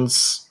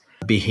Russians'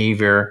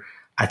 behavior,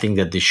 I think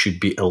that there should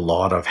be a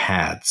lot of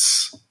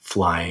hats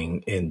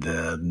flying in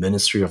the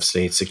Ministry of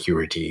State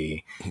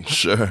Security.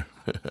 Sure.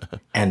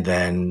 And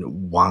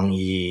then Wang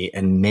Yi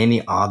and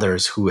many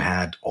others who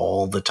had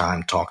all the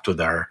time talked to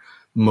their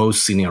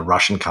most senior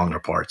Russian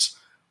counterparts.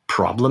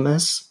 Problem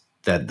is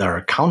that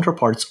their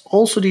counterparts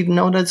also didn't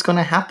know that's going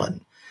to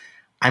happen.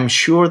 I'm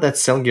sure that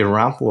Sergei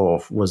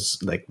Raplov was,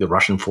 like the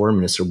Russian foreign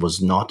minister,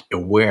 was not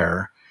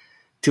aware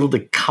till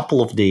the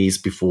couple of days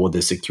before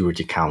the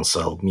Security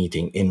Council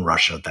meeting in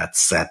Russia that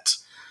set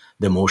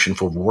the motion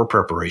for war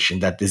preparation,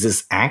 that this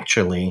is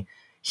actually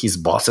his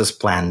boss's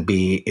plan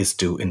B is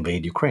to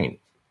invade Ukraine.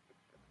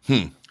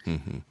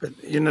 Mm-hmm.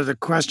 But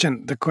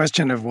the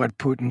question of what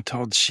Putin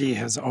told Xi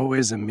has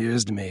always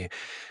amused me,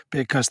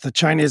 because the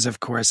Chinese,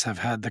 of course, have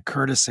had the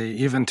courtesy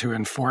even to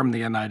inform the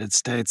United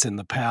States in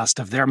the past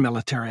of their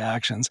military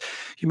actions.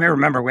 You may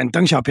remember when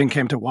Deng Xiaoping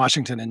came to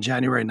Washington in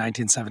January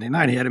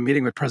 1979, he had a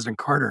meeting with President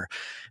Carter,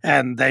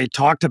 and they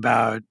talked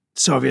about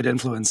Soviet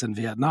influence in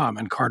Vietnam.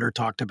 And Carter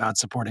talked about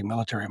supporting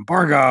military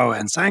embargo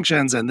and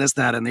sanctions and this,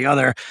 that, and the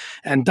other.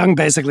 And Deng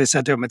basically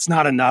said to him, it's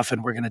not enough,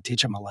 and we're going to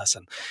teach him a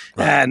lesson.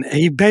 Right. And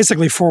he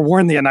basically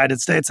forewarned the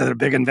United States that a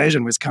big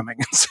invasion was coming.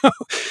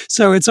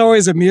 So it's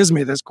always amused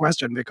me, this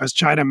question, because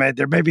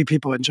there may be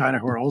people in China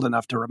who are old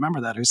enough to remember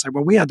that, who say,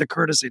 well, we had the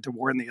courtesy to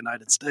warn the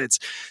United States.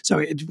 So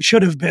it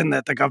should have been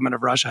that the government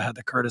of Russia had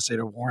the courtesy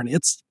to warn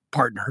its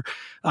partner,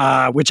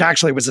 which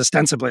actually was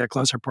ostensibly a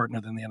closer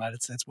partner than the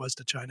United States was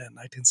to China in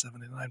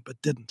 1979,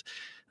 but didn't.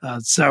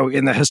 So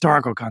in the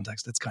historical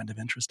context, it's kind of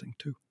interesting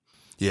too.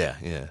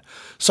 Yeah.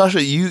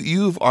 Sasha,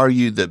 you've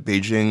argued that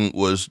Beijing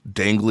was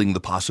dangling the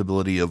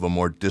possibility of a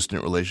more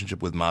distant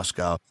relationship with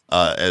Moscow,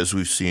 as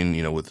we've seen,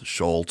 with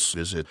Scholz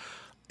visit,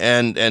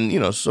 and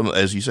some,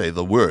 as you say,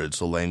 the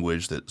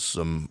language that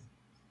some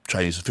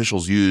Chinese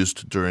officials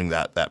used during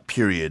that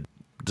period,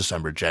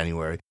 December,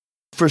 January.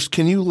 First,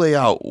 can you lay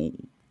out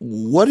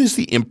what is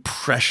the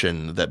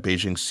impression that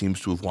Beijing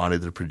seems to have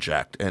wanted to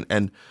project,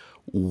 and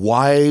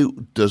why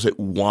does it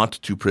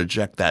want to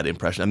project that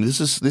impression? I mean,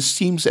 this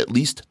seems at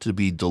least to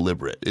be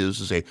deliberate.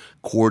 This is a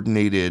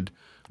coordinated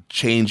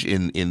change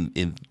in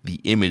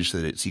the image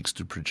that it seeks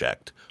to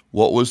project.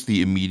 What was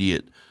the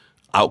immediate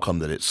outcome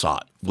that it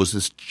sought? Was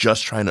this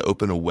just trying to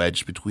open a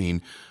wedge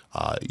between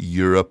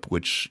Europe,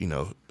 which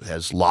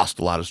has lost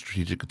a lot of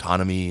strategic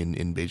autonomy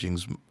in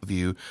Beijing's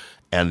view,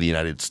 and the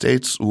United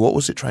States? What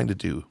was it trying to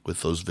do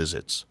with those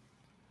visits?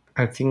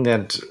 I think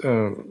that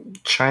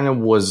China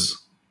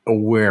was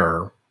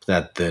aware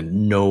that the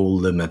no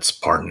limits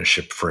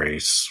partnership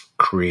phrase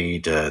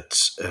created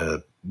a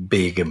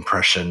big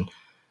impression,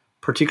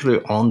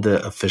 particularly on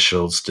the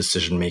officials,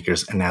 decision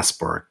makers, and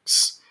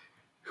experts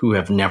who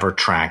have never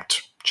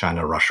tracked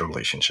China-Russia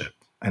relationship.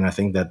 And I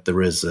think that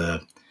there is a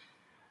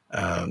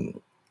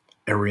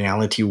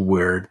reality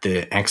where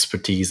the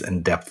expertise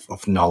and depth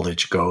of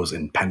knowledge goes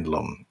in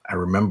pendulum. I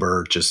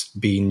remember just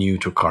being new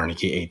to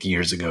Carnegie 8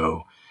 years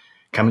ago,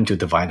 coming to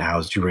the White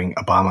House during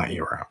Obama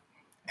era.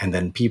 And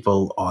then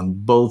people on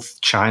both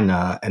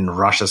China and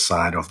Russia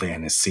side of the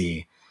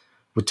NSC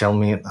would tell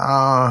me,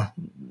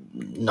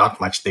 not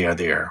much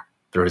there.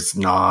 There is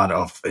not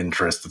of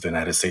interest to the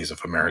United States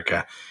of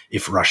America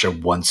if Russia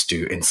wants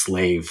to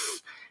enslave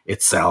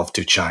itself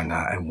to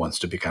China and wants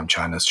to become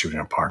China's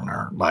junior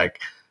partner. Like,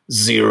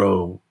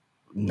 zero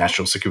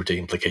national security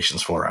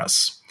implications for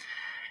us.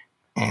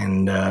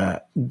 And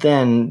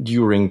then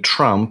during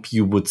Trump,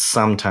 you would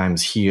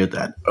sometimes hear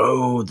that,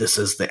 this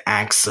is the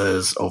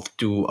axis of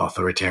two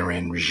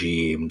authoritarian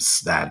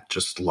regimes that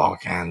just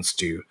lock hands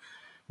to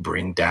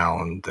bring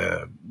down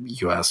the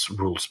U.S.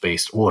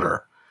 rules-based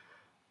order.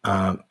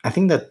 I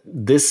think that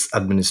this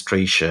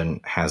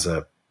administration has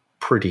a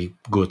pretty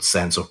good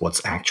sense of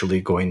what's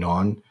actually going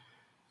on.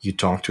 You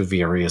talk to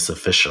various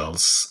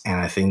officials,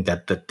 and I think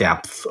that the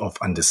depth of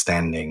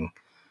understanding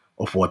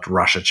of what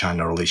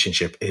Russia-China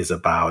relationship is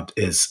about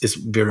is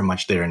very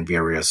much there in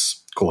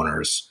various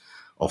corners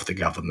of the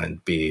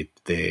government, be it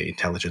the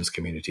intelligence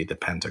community, the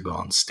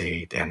Pentagon,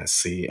 state,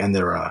 NSC, and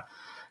there are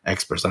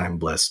experts, and I'm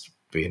blessed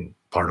being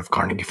part of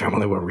Carnegie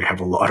family where we have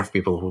a lot of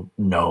people who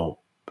know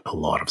a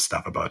lot of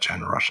stuff about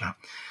China-Russia.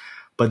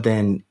 But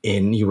then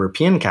in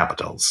European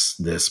capitals,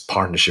 this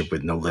partnership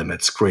with no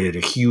limits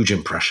created a huge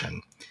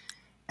impression.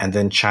 And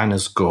then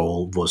China's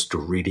goal was to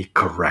really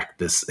correct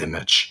this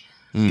image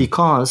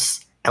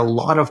because a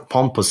lot of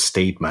pompous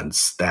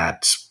statements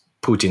that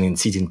Putin and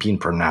Xi Jinping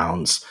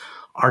pronounce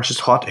are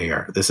just hot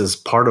air. This is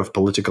part of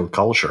political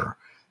culture.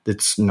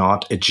 It's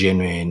not a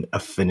genuine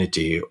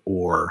affinity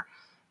or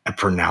a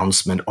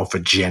pronouncement of a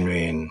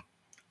genuine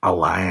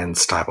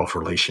alliance type of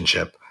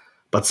relationship,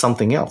 but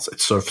something else.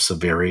 It serves a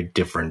very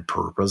different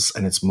purpose,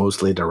 and it's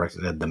mostly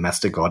directed at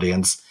domestic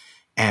audience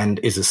and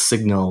is a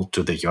signal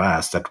to the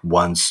US that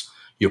once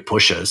you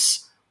push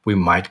us, we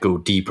might go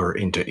deeper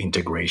into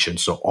integration.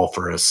 So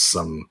offer us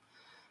some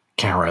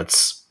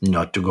carrots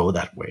not to go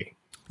that way.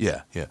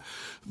 Yeah.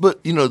 But,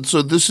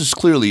 so this is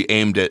clearly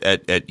aimed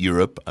at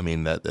Europe. I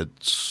mean,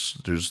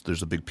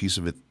 there's a big piece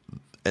of it.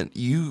 And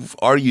you've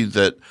argued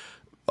that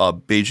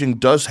Beijing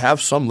does have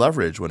some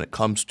leverage when it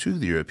comes to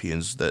the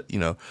Europeans, that,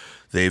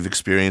 they've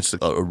experienced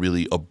a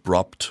really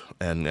abrupt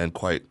and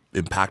quite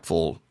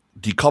impactful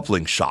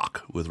decoupling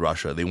shock with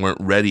Russia. They weren't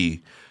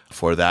ready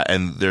for that,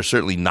 and they're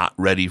certainly not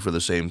ready for the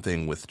same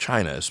thing with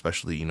China,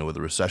 especially, with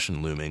the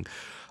recession looming.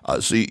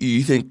 So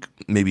you think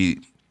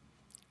maybe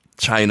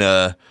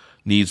China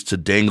needs to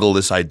dangle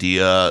this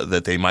idea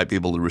that they might be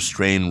able to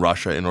restrain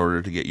Russia in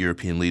order to get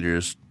European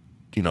leaders,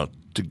 to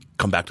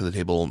come back to the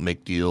table and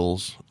make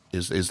deals?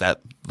 Is that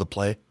the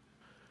play?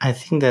 I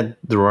think that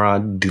there are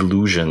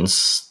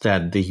delusions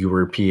that the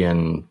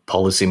European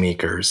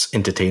policymakers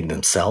entertain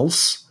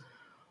themselves,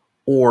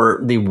 or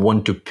they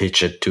want to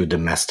pitch it to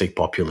domestic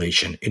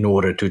population in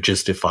order to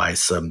justify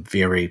some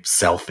very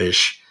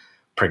selfish,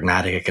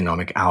 pragmatic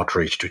economic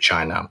outreach to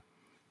China.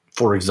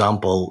 For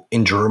example,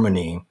 in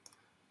Germany,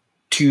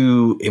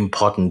 two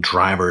important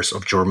drivers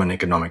of German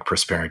economic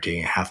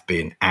prosperity have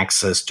been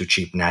access to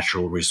cheap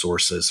natural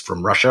resources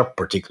from Russia,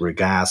 particularly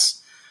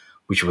gas,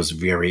 which was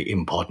very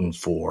important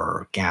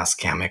for gas,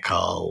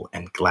 chemical,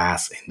 and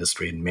glass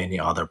industry and many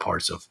other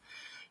parts of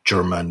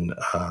German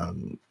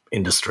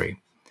industry.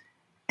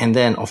 And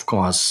then, of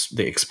course,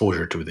 the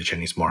exposure to the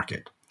Chinese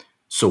market.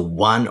 So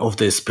one of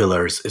these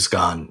pillars is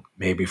gone,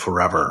 maybe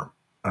forever.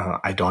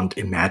 I don't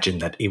imagine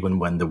that even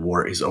when the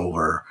war is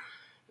over,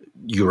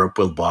 Europe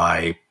will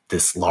buy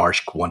this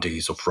large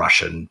quantities of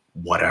Russian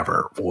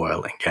whatever,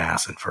 oil and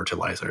gas and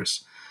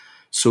fertilizers.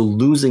 So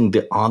losing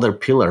the other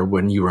pillar,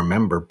 when you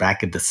remember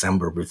back in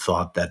December, we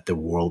thought that the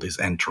world is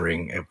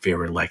entering a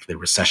very likely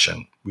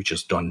recession. We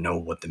just don't know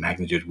what the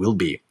magnitude will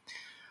be.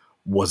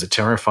 Was a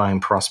terrifying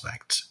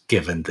prospect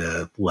given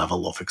the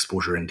level of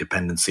exposure and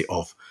dependency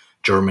of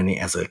Germany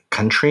as a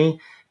country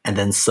and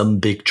then some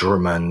big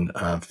German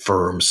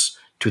firms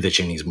to the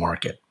Chinese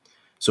market.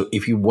 So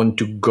if you want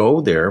to go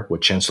there,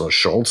 what Chancellor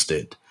Scholz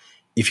did,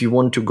 if you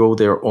want to go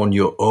there on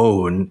your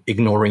own,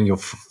 ignoring your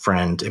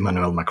friend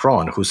Emmanuel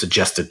Macron, who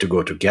suggested to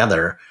go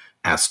together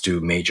as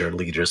two major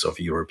leaders of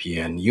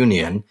European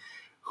Union,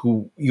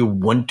 who you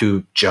want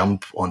to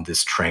jump on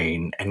this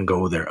train and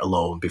go there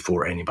alone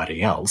before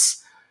anybody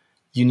else,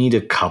 you need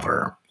a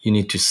cover. You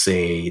need to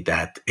say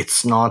that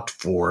it's not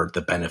for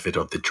the benefit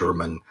of the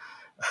German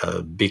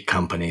big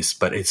companies,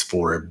 but it's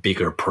for a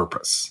bigger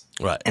purpose.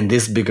 Right. And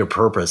this bigger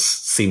purpose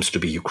seems to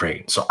be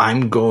Ukraine. So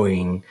I'm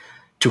going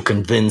to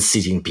convince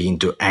Xi Jinping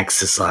to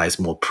exercise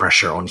more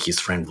pressure on his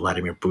friend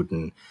Vladimir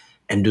Putin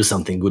and do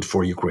something good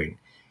for Ukraine.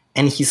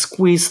 And he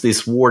squeezed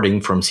this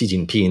wording from Xi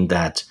Jinping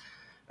that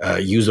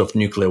use of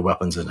nuclear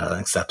weapons is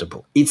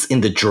unacceptable. It's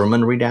in the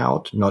German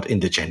readout, not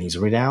in the Chinese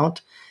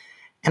readout.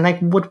 And like,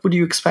 what would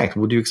you expect?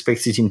 Would you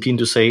expect Xi Jinping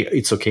to say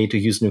it's okay to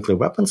use nuclear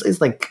weapons?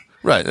 It's like...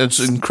 Right. It's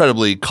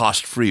incredibly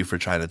cost-free for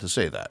China to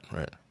say that,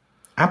 right?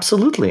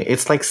 Absolutely.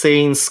 It's like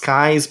saying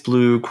sky is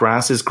blue,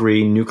 grass is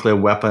green, nuclear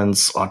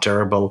weapons are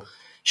terrible,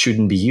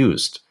 shouldn't be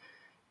used.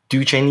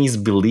 Do Chinese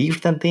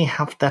believe that they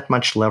have that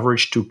much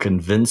leverage to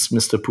convince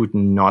Mr.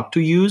 Putin not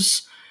to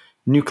use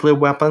nuclear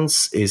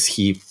weapons? Is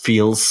he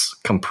feels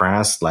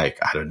compressed, like,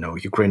 I don't know,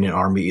 Ukrainian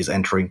army is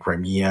entering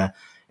Crimea,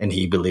 and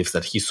he believes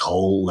that his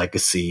whole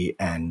legacy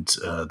and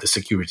the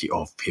security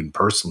of him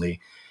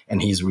personally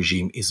and his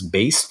regime is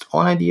based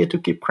on idea to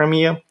keep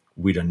Crimea?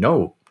 We don't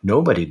know.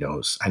 Nobody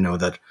knows. I know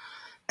that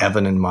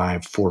Evan and my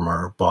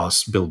former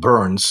boss, Bill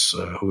Burns,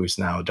 who is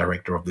now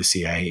director of the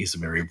CIA, is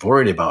very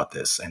worried about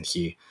this. And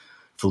he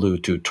flew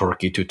to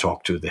Turkey to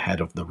talk to the head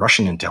of the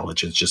Russian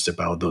intelligence just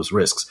about those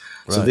risks.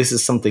 Right. So this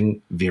is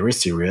something very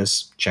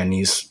serious.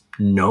 Chinese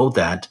know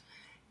that.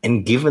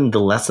 And given the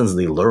lessons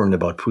they learned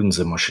about Putin's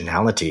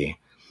emotionality,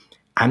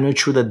 I'm not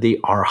sure that they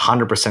are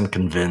 100%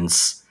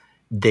 convinced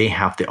they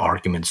have the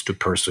arguments to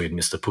persuade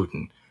Mr.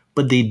 Putin.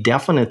 But they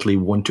definitely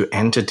want to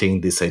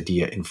entertain this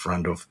idea in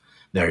front of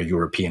their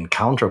European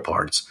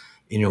counterparts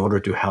in order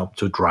to help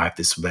to drive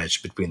this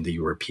wedge between the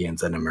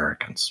Europeans and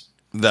Americans.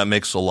 That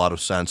makes a lot of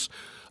sense.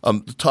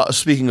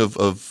 Speaking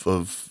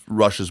of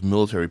Russia's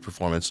military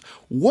performance,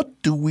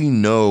 what do we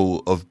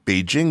know of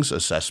Beijing's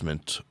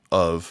assessment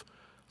of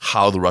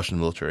how the Russian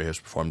military has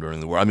performed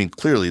during the war? I mean,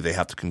 clearly they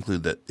have to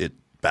conclude that it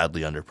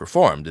badly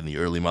underperformed in the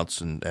early months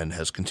and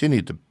has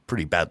continued to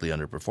pretty badly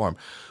underperform.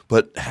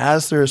 But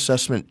has their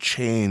assessment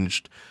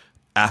changed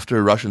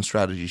after Russian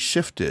strategy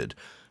shifted?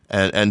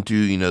 And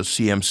do,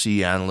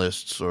 CMC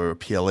analysts or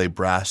PLA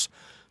brass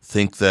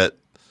think that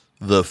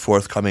the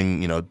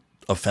forthcoming,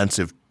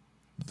 offensive,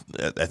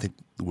 I think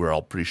we're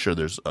all pretty sure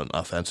there's an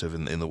offensive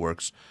in the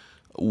works,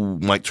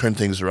 might turn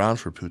things around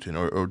for Putin?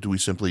 Or do we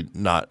simply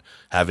not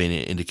have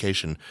any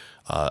indication?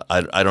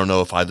 I don't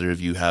know if either of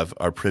you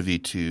are privy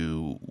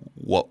to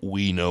what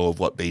we know of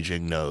what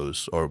Beijing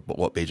knows or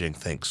what Beijing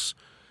thinks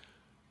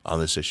on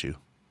this issue.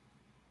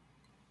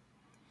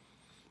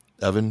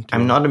 Evan?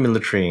 I'm not a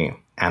military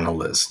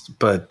analyst,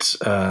 but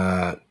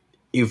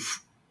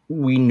if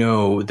we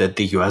know that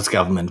the US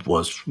government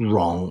was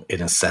wrong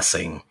in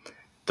assessing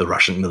the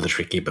Russian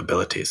military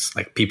capabilities,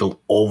 like people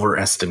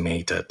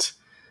overestimated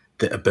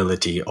the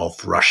ability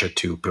of Russia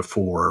to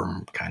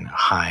perform kind of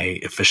high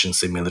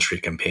efficiency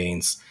military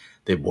campaigns.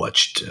 They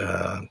watched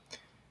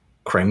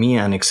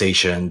Crimea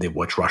annexation, they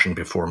watched Russian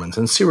performance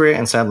in Syria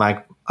and said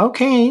like,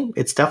 okay,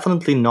 it's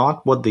definitely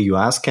not what the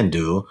US can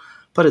do,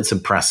 but it's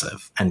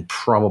impressive, and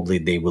probably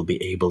they will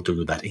be able to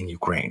do that in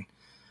Ukraine.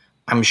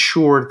 I'm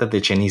sure that the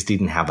Chinese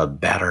didn't have a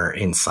better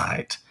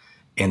insight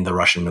in the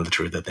Russian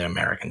military than the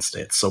Americans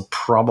did. So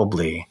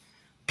probably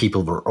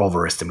people were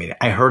overestimated.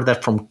 I heard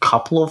that from a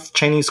couple of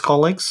Chinese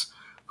colleagues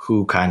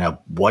who kind of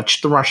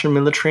watched the Russian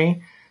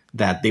military,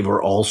 that they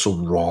were also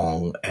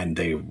wrong and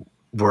they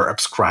were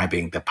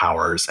ascribing the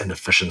powers and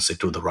efficiency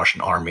to the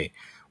Russian army,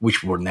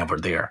 which were never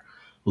there.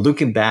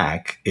 looking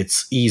back,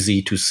 it's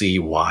easy to see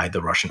why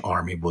the Russian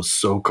army was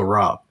so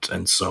corrupt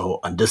and so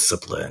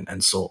undisciplined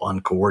and so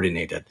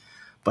uncoordinated.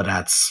 But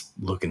that's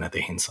looking at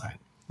the hindsight.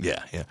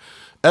 Yeah, yeah.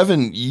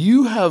 Evan,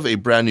 you have a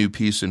brand new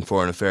piece in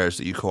Foreign Affairs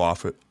that you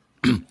co-authored.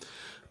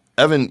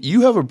 Evan,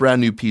 you have a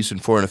brand new piece in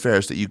Foreign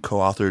Affairs that you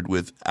co-authored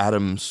with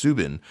Adam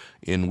Zubin,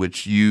 in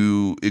which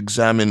you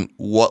examine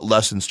what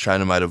lessons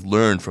China might have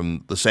learned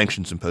from the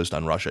sanctions imposed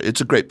on Russia.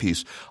 It's a great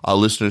piece. Our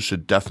listeners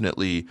should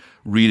definitely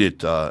read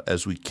it,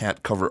 as we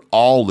can't cover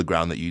all the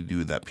ground that you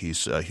do in that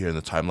piece here in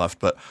the time left.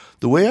 But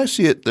the way I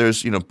see it,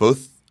 there's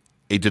both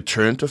a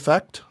deterrent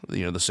effect.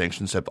 The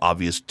sanctions have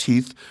obvious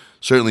teeth,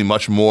 certainly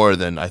much more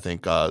than I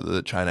think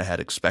that China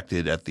had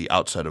expected at the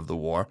outset of the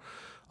war.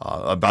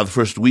 By the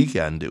first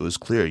weekend, it was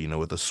clear,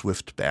 with the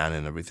SWIFT ban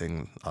and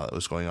everything that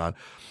was going on.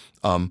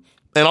 And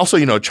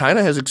also,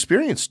 China has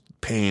experienced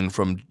pain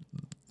from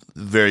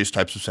various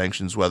types of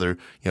sanctions, whether,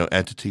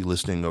 entity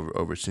listing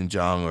over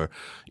Xinjiang or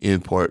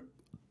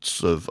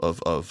imports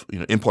of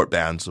import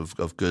bans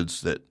of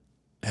goods that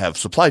have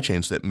supply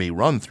chains that may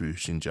run through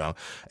Xinjiang.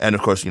 And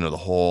of course, the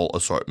whole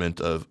assortment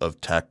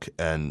of tech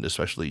and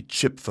especially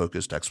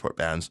chip-focused export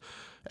bans.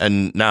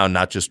 And now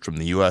not just from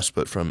the U.S.,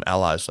 but from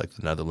allies like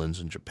the Netherlands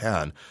and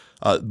Japan.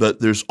 But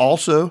there's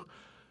also,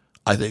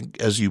 I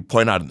think, as you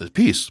point out in the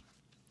piece,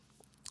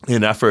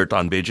 an effort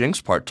on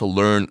Beijing's part to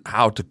learn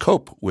how to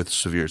cope with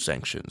severe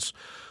sanctions.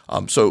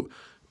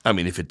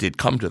 If it did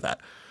come to that.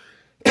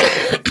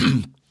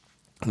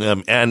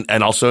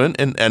 And also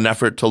an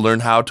effort to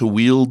learn how to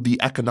wield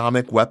the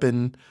economic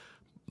weapon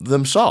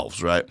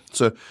themselves, right?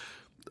 So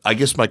I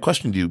guess my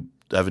question to you,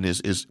 Evan,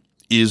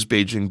 is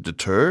Beijing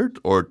deterred,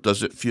 or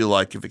does it feel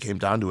like if it came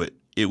down to it,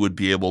 it would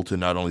be able to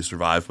not only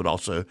survive but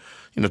also,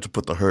 to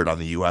put the hurt on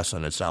the U.S.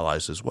 and its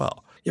allies as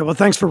well? Yeah, well,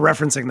 thanks for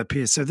referencing the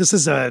piece. So this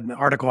is an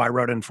article I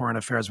wrote in Foreign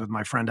Affairs with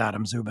my friend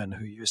Adam Zubin,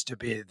 who used to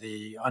be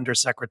the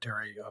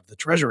Undersecretary of the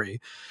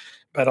Treasury,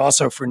 but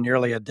also for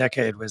nearly a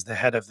decade was the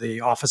head of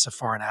the Office of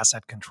Foreign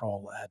Asset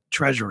Control at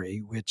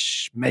Treasury,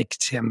 which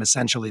makes him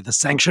essentially the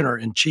sanctioner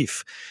in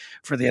chief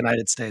for the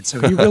United States. So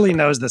he really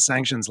knows the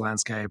sanctions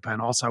landscape and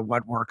also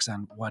what works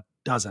and what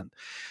doesn't.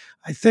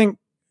 I think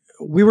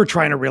we were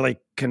trying to really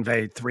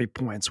convey 3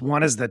 points.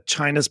 One is that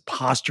China's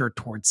posture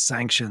towards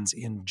sanctions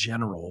in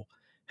general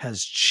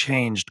has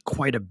changed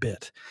quite a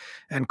bit.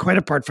 And quite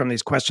apart from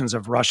these questions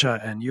of Russia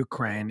and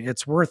Ukraine,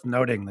 it's worth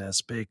noting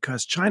this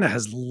because China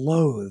has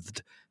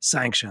loathed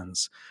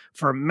sanctions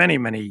for many,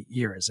 many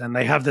years. And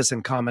they have this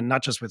in common,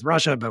 not just with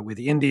Russia, but with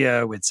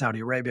India, with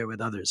Saudi Arabia,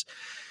 with others.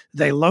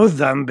 They loathe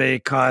them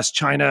because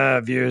China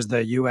views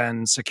the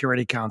UN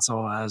Security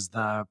Council as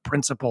the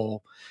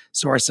principal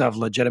source of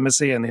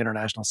legitimacy in the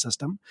international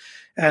system.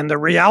 And the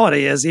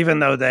reality is, even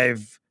though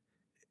they've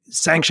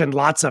sanctioned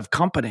lots of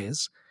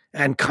companies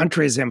and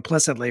countries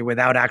implicitly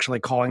without actually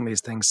calling these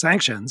things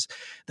sanctions,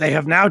 they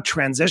have now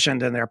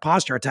transitioned in their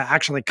posture to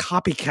actually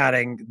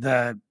copycatting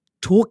the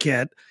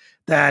toolkit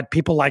that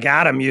people like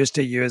Adam used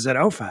to use at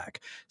OFAC.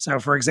 So,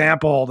 for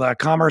example, the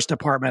Commerce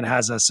Department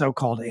has a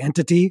so-called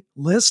entity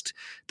list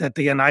that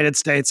the United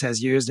States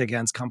has used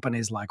against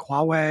companies like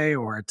Huawei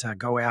or to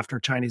go after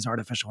Chinese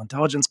artificial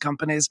intelligence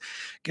companies.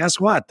 Guess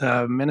what?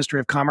 The Ministry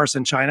of Commerce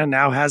in China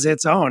now has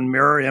its own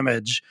mirror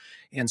image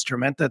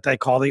instrument that they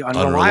call the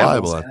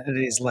Unreliable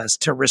Entities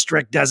List to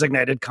restrict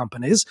designated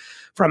companies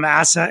from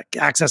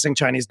accessing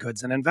Chinese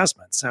goods and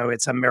investments. So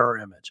it's a mirror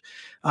image.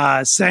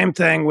 Same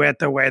thing with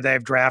the way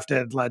they've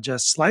drafted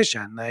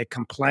legislation. They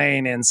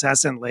complain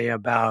incessantly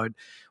about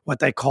what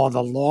they call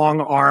the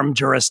long-arm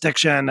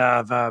jurisdiction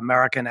of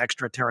American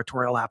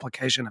extraterritorial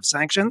application of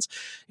sanctions.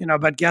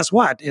 But guess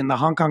what? In the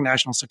Hong Kong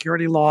National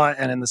Security Law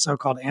and in the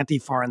so-called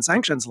anti-foreign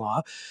sanctions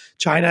law,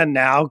 China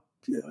now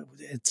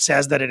it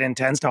says that it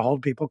intends to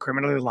hold people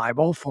criminally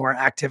liable for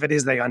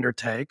activities they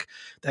undertake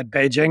that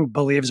Beijing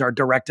believes are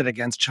directed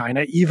against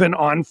China, even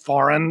on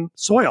foreign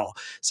soil.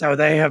 So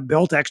they have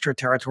built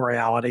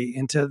extraterritoriality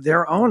into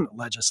their own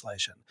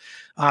legislation.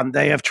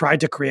 They have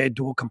tried to create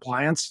dual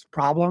compliance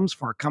problems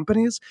for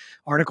companies.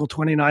 Article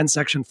 29,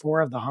 Section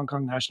 4 of the Hong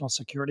Kong National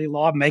Security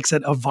Law makes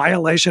it a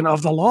violation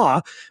of the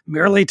law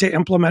merely to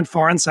implement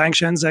foreign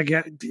sanctions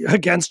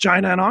against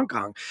China and Hong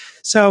Kong.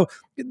 So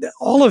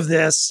all of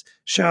this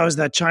shows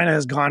that China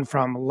has gone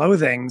from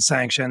loathing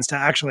sanctions to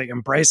actually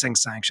embracing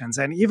sanctions.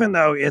 And even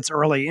though it's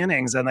early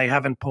innings and they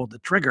haven't pulled the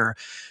trigger,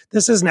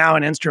 this is now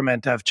an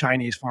instrument of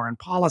Chinese foreign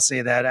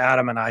policy that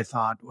Adam and I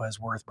thought was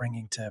worth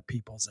bringing to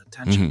people's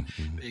attention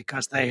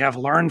because they have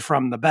learned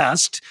from the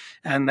best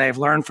and they've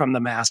learned from the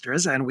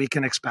masters. And we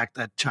can expect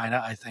that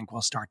China, I think,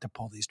 will start to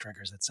pull these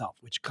triggers itself,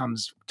 which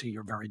comes to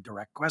your very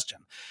direct question.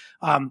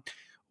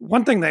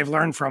 One thing they've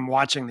learned from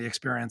watching the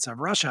experience of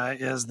Russia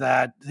is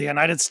that the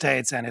United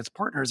States and its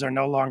partners are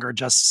no longer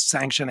just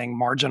sanctioning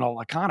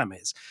marginal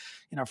economies.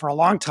 For a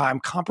long time,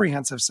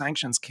 comprehensive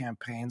sanctions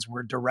campaigns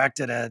were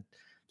directed at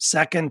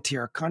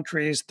second-tier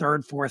countries,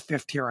 third, fourth,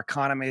 fifth-tier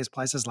economies,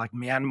 places like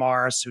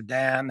Myanmar,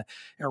 Sudan,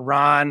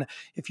 Iran.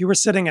 If you were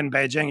sitting in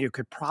Beijing, you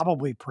could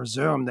probably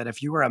presume that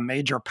if you were a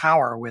major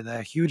power with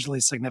a hugely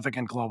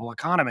significant global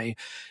economy,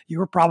 you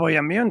were probably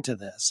immune to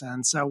this.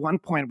 And so one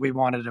point we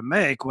wanted to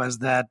make was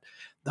that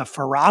the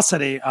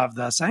ferocity of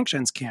the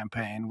sanctions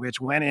campaign,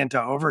 which went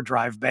into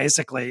overdrive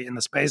basically in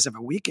the space of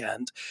a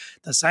weekend,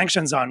 the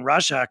sanctions on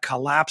Russia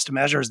collapsed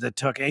measures that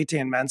took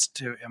 18 months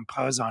to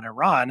impose on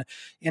Iran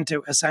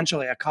into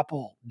essentially a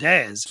couple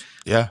days.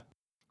 Yeah.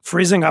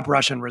 Freezing up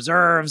Russian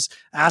reserves,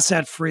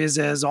 asset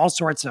freezes, all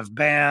sorts of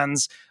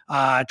bans,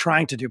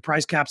 trying to do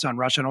price caps on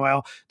Russian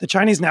oil. The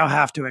Chinese now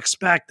have to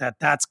expect that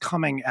that's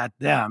coming at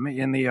them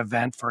in the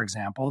event, for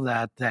example,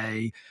 that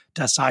they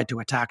decide to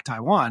attack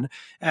Taiwan.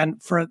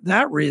 And for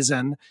that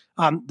reason,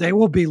 they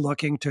will be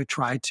looking to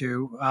try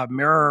to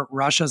mirror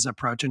Russia's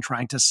approach in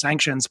trying to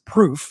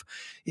sanctions-proof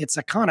its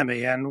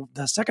economy. And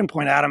the second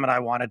point Adam and I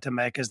wanted to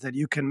make is that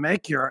you can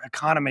make your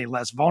economy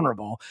less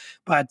vulnerable,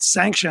 but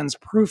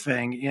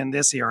sanctions-proofing in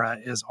this era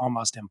is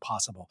almost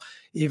impossible,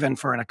 even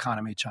for an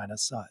economy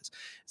China's size.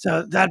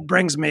 So that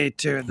brings me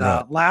to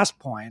the last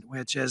point,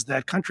 which is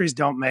that countries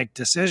don't make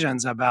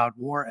decisions about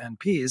war and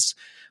peace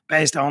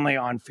based only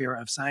on fear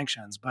of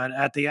sanctions. But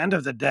at the end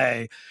of the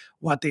day,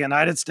 what the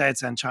United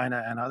States and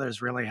China and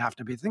others really have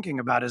to be thinking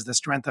about is the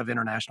strength of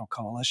international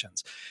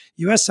coalitions.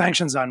 U.S.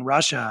 sanctions on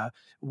Russia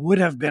would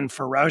have been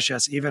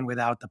ferocious even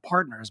without the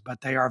partners,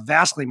 but they are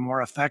vastly more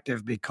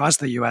effective because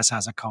the U.S.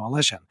 has a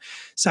coalition.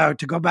 So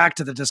to go back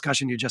to the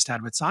discussion you just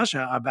had with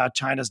Sasha about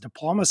China's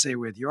diplomacy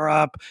with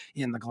Europe,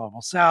 in the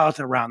global south,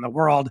 around the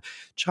world,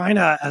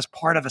 China, as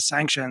part of a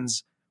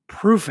sanctions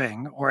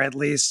proofing, or at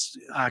least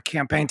a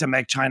campaign to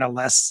make China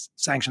less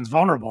sanctions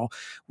vulnerable,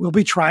 will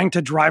be trying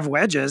to drive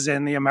wedges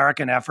in the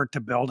American effort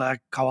to build a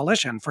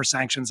coalition for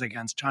sanctions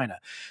against China.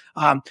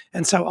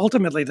 And so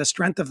ultimately, the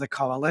strength of the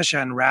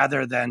coalition,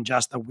 rather than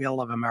just the will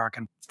of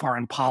American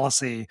foreign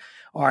policy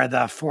or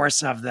the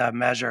force of the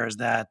measures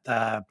that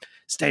the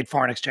state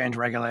foreign exchange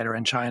regulator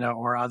in China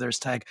or others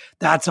take,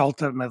 that's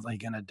ultimately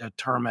going to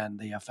determine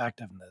the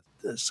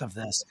effectiveness of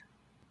this.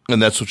 And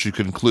that's what you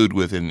conclude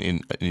with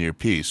in your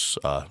piece.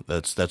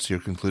 That's your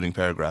concluding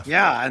paragraph.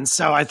 Yeah, and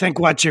so I think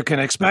what you can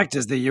expect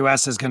is the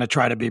U.S. is going to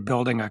try to be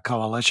building a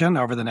coalition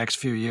over the next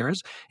few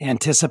years,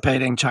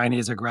 anticipating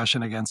Chinese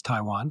aggression against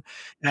Taiwan.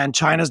 And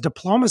China's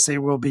diplomacy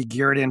will be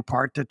geared in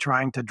part to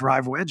trying to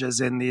drive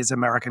wedges in these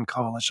American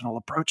coalitional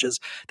approaches.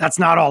 That's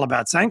not all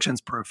about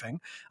sanctions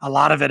proofing. A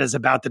lot of it is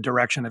about the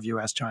direction of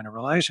U.S.-China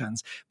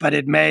relations, but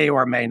it may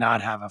or may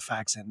not have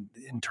effects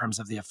in terms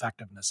of the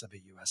effectiveness of a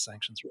U.S.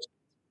 sanctions response.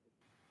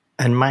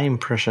 And my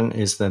impression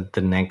is that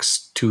the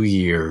next 2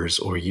 years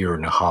or year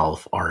and a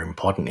half are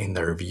important in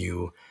their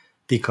view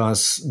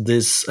because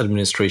this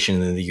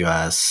administration in the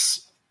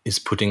US is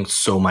putting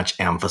so much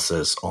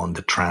emphasis on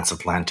the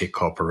transatlantic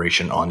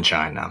cooperation on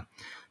China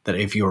that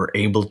if you're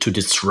able to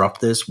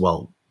disrupt this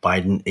while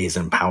Biden is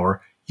in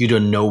power, you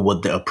don't know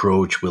what the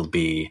approach will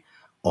be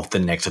of the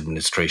next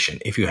administration.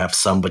 If you have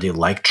somebody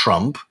like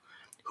Trump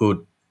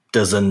who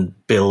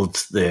doesn't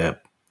build the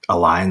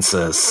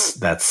alliances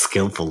that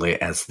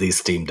skillfully as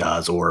this team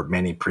does or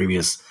many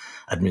previous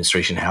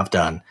administration have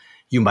done,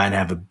 you might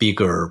have a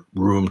bigger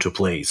room to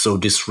play. So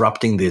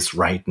disrupting this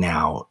right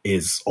now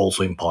is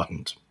also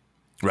important.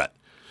 Right.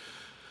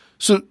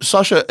 So,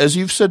 Sasha, as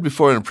you've said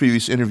before in a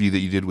previous interview that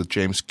you did with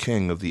James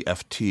King of the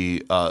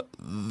FT,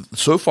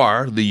 so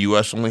far the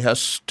U.S. only has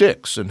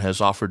sticks and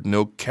has offered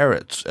no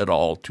carrots at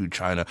all to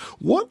China.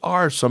 What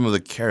are some of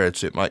the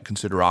carrots it might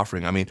consider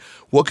offering? I mean,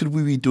 what could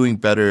we be doing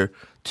better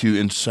to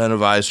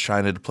incentivize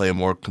China to play a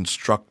more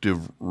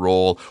constructive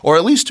role, or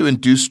at least to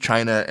induce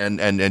China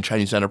and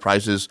Chinese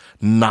enterprises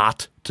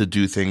not to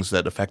do things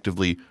that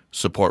effectively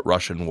support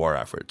Russian war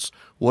efforts?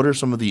 What are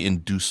some of the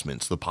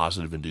inducements, the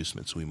positive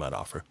inducements we might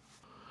offer?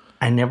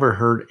 I never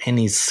heard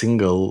any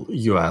single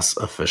U.S.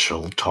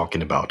 official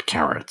talking about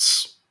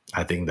carrots.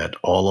 I think that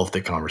all of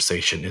the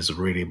conversation is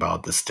really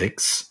about the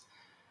sticks.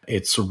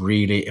 It's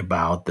really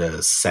about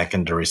the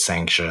secondary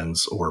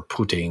sanctions or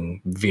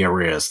putting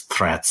various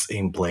threats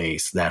in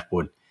place that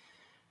would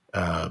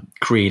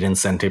create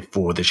incentive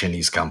for the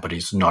Chinese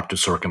companies not to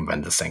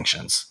circumvent the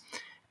sanctions.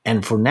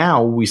 And for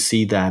now, we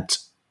see that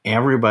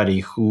everybody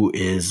who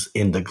is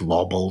in the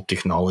global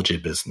technology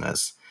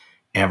business,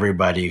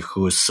 everybody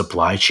whose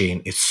supply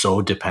chain is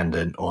so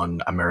dependent on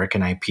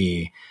American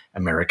IP,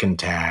 American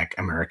tech,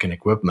 American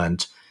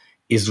equipment,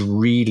 is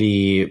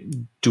really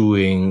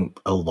doing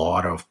a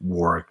lot of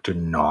work to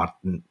not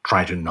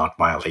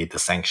violate the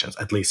sanctions,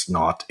 at least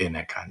not in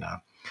a kind of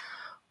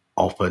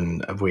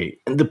open way.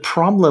 And the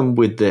problem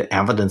with the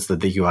evidence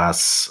that the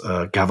U.S.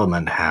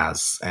 government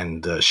has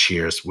and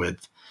shares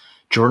with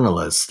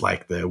journalists,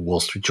 like the Wall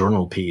Street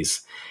Journal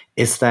piece,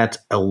 is that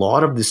a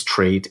lot of this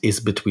trade is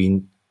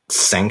between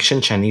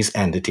sanctioned Chinese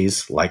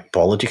entities like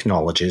Poly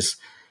Technologies,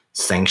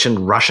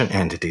 sanctioned Russian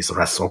entities,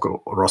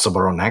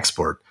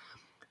 Rosoboronexport.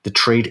 The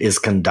trade is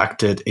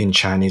conducted in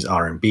Chinese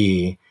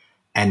RMB,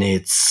 and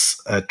it's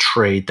a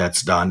trade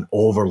that's done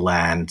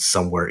overland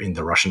somewhere in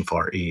the Russian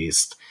Far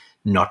East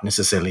not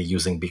necessarily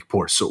using big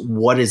ports. So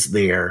what is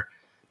there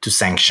to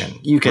sanction?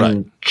 You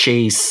can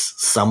chase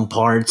some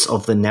parts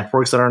of the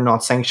networks that are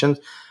not sanctioned,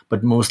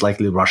 but most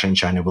likely Russia and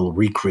China will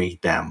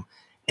recreate them,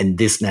 and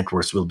these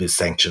networks will be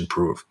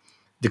sanction-proof.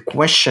 The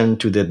question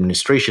to the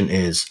administration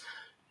is,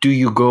 do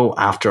you go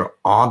after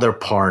other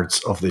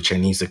parts of the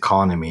Chinese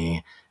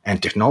economy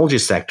and technology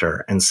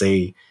sector and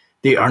say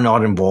they are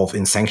not involved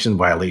in sanction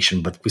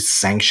violation, but we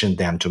sanction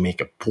them to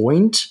make a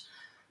point?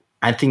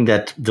 I think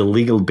that the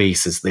legal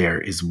basis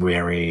there is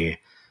very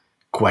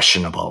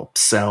questionable.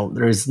 So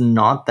there is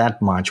not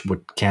that much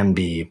what can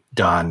be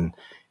done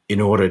in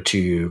order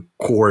to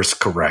course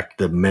correct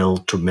the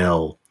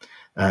mill-to-mill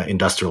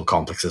industrial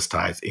complexes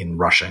ties in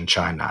Russia and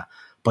China.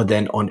 But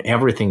then on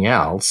everything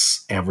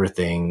else,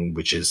 everything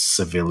which is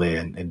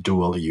civilian and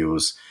dual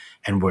use,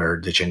 and where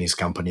the Chinese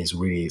companies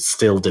really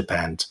still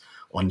depend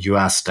on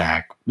US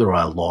stack, there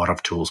are a lot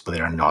of tools, but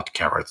they are not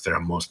carrots. They are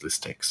mostly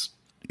sticks.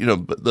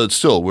 But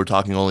still, we're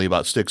talking only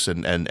about sticks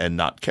and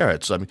not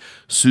carrots. I mean,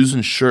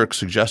 Susan Shirk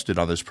suggested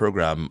on this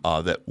program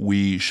that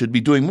we should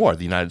be doing more.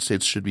 The United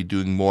States should be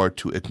doing more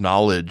to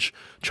acknowledge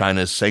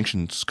China's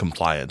sanctions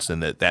compliance,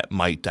 and that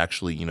might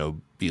actually,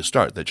 be a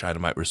start, that China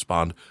might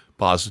respond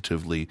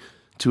positively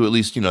to at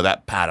least,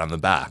 that pat on the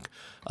back.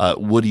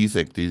 What do you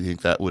think? Do you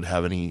think that would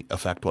have any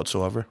effect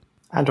whatsoever?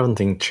 I don't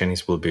think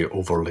Chinese will be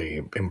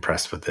overly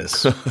impressed with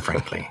this,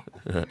 frankly.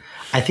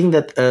 I think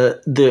that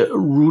the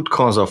root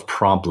cause of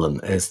problem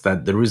is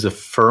that there is a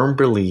firm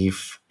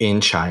belief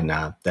in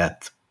China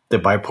that the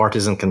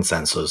bipartisan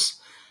consensus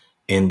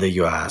in the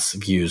US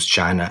views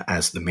China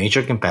as the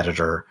major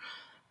competitor,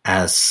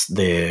 as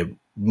the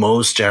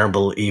most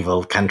terrible,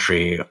 evil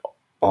country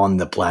on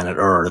the planet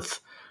Earth,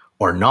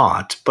 or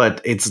not, but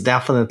it's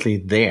definitely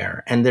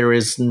there. And there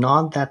is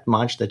not that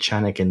much that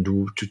China can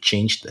do to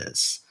change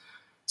this.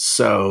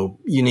 So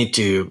you need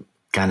to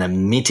kind of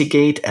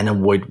mitigate and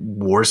avoid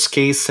worst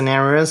case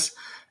scenarios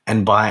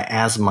and buy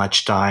as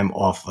much time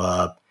of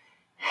a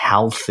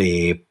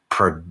healthy,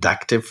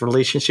 productive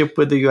relationship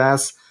with the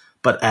US,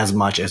 but as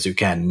much as you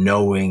can,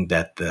 knowing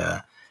that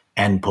the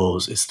end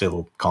pose is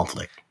still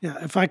conflict.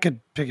 Yeah, if I could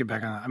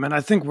piggyback on that. I mean,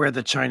 I think where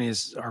the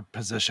Chinese are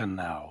positioned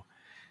now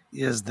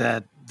is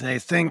that they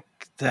think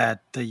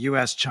that the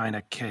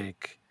US-China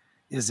cake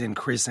is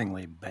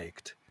increasingly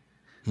baked.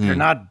 They're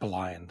not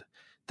blind.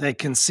 They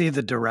can see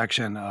the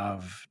direction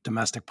of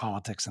domestic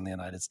politics in the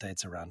United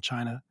States around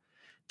China.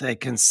 They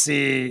can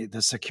see the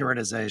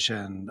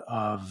securitization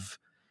of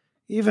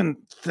even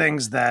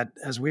things that,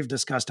 as we've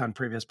discussed on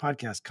previous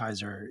podcasts,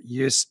 Kaiser,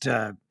 used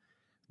to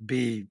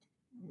be,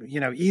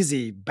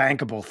 easy,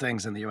 bankable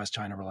things in the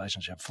US-China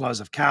relationship, flows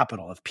of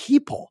capital, of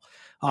people,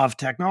 of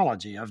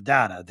technology, of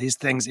data. These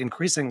things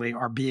increasingly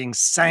are being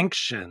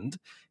sanctioned,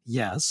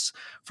 yes,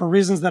 for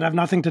reasons that have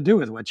nothing to do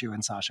with what you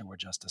and Sasha were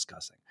just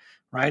discussing,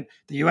 right?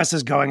 The US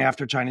is going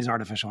after Chinese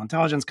artificial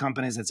intelligence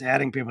companies. It's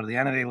adding people to the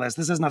entity list.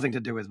 This has nothing to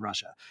do with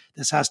Russia.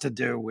 This has to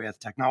do with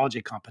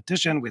technology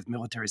competition, with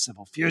military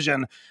civil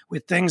fusion,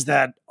 with things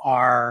that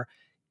are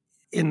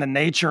in the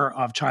nature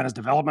of China's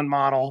development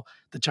model,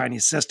 the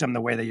Chinese system,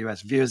 the way the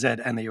US views it,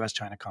 and the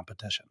US-China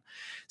competition.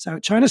 So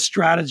China's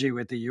strategy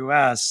with the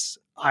US,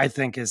 I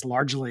think, is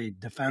largely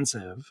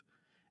defensive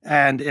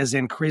and is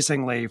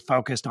increasingly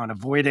focused on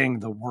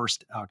avoiding the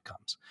worst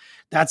outcomes.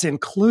 That's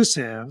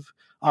inclusive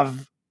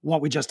of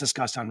what we just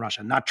discussed on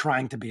Russia, not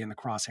trying to be in the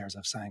crosshairs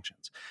of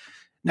sanctions.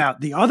 Now,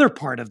 the other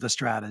part of the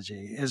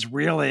strategy is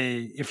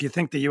really, if you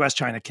think the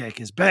US-China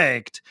cake is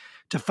baked,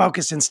 to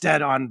focus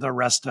instead on the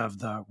rest of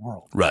the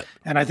world. Right.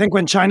 And I think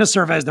when China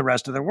surveys the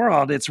rest of the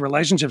world, its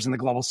relationships in the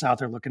global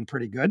south are looking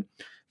pretty good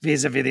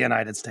vis-a-vis the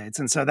United States.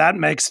 And so that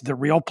makes the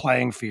real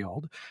playing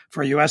field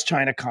for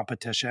US-China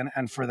competition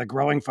and for the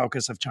growing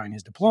focus of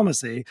Chinese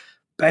diplomacy,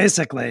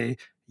 basically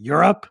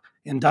Europe,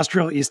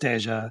 industrial East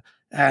Asia,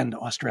 and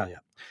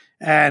Australia.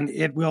 And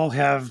it will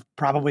have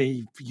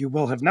probably, you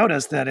will have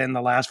noticed that in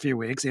the last few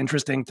weeks,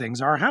 interesting things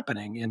are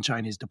happening in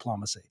Chinese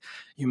diplomacy.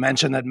 You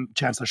mentioned that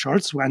Chancellor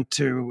Scholz went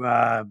to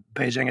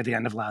Beijing at the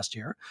end of last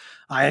year.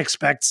 I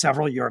expect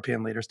several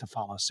European leaders to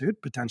follow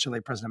suit, potentially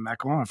President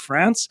Macron of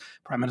France,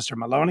 Prime Minister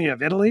Meloni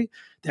of Italy.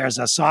 There's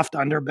a soft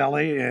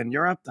underbelly in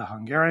Europe, the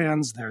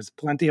Hungarians. There's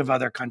plenty of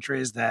other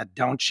countries that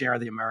don't share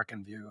the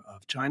American view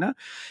of China.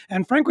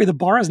 And frankly, the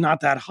bar is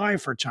not that high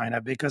for China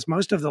because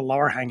most of the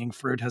lower hanging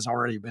fruit has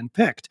already been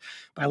picked.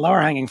 By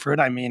lower hanging fruit,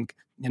 I mean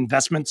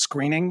investment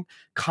screening,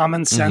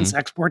 common sense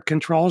export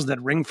controls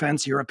that ring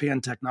fence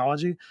European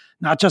technology,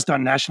 not just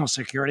on national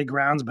security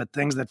grounds, but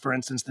things that, for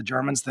instance, the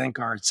Germans think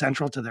are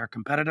central to their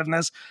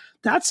competitiveness.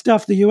 That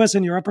stuff the US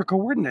and Europe are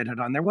coordinated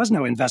on. There was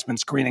no investment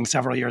screening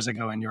several years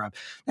ago in Europe.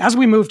 As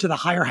we move to the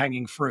higher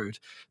hanging fruit,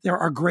 there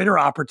are greater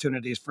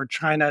opportunities for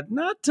China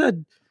not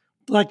to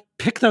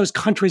pick those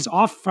countries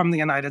off from the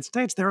United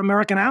States. They're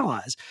American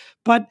allies,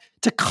 but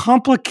to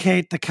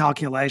complicate the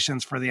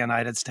calculations for the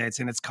United States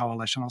in its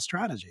coalitional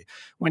strategy.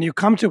 When you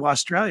come to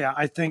Australia,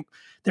 I think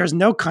there's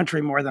no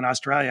country more than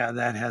Australia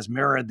that has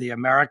mirrored the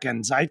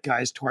American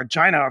zeitgeist toward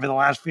China over the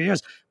last few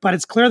years. But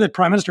it's clear that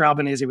Prime Minister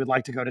Albanese would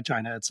like to go to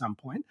China at some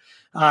point.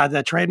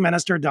 The Trade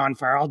Minister, Don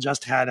Farrell,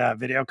 just had a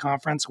video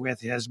conference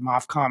with his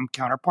MOFCOM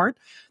counterpart.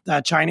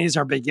 The Chinese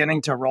are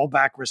beginning to roll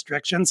back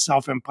restrictions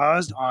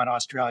self-imposed on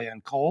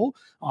Australian coal,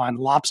 on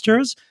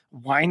lobsters.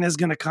 Wine is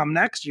going to come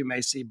next. You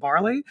may see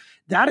barley.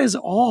 That is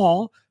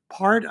all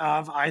part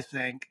of, I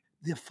think,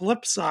 the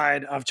flip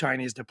side of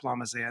Chinese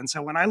diplomacy. And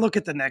so when I look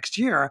at the next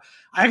year,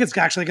 I think it's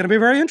actually going to be a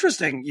very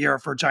interesting year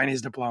for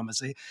Chinese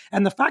diplomacy.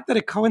 And the fact that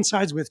it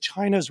coincides with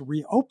China's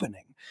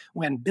reopening,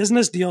 when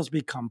business deals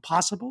become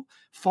possible,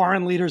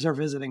 foreign leaders are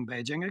visiting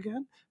Beijing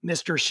again.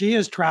 Mr. Xi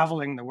is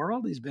traveling the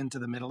world. He's been to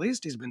the Middle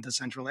East. He's been to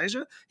Central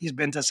Asia. He's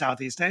been to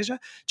Southeast Asia.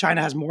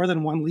 China has more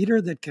than one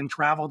leader that can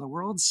travel the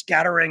world,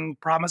 scattering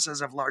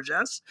promises of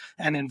largesse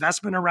and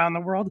investment around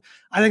the world.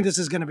 I think this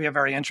is going to be a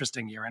very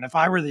interesting year. And if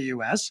I were the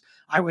U.S.,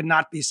 I would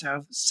not be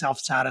so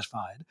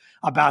self-satisfied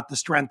about the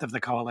strength of the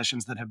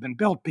coalitions that have been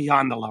built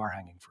beyond the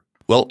lower-hanging fruit.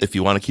 Well, if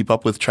you want to keep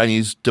up with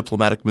Chinese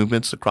diplomatic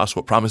movements across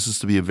what promises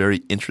to be a very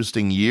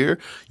interesting year,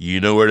 you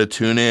know where to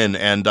tune in.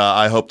 And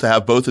I hope to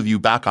have both of you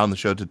back on the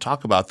show to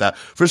talk about that.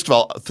 First of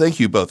all, thank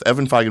you both.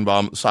 Evan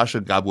Feigenbaum,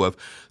 Sasha Gabuev,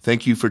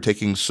 thank you for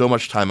taking so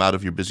much time out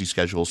of your busy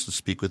schedules to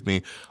speak with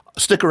me.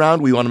 Stick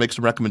around. We want to make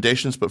some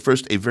recommendations. But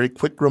first, a very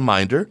quick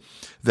reminder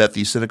that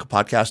the Sinica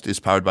podcast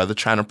is powered by the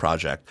China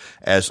Project.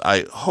 As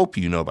I hope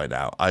you know by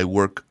now, I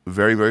work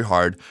very, very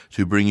hard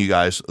to bring you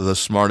guys the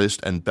smartest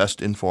and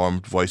best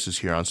informed voices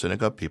here on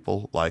Sinica,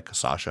 people like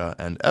Sasha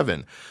and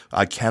Evan.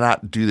 I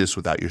cannot do this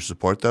without your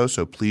support, though,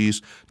 so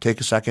please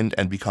take a second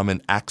and become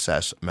an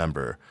Access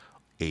member,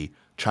 a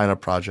China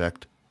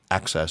Project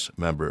Access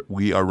member.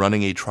 We are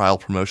running a trial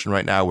promotion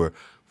right now where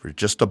for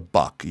just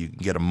 $1, you can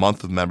get a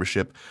month of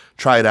membership.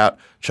 Try it out.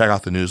 Check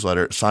out the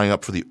newsletter. Sign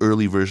up for the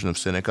early version of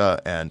Sinica.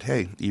 And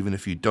hey, even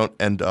if you don't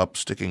end up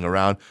sticking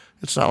around,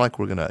 it's not like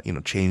we're gonna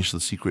change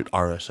the secret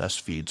RSS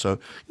feed. So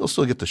you'll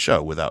still get the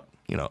show without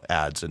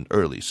ads and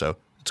early. So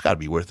it's got to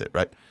be worth it,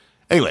 right?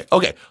 Anyway,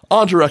 okay,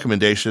 on to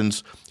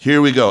recommendations.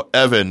 Here we go.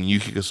 Evan, you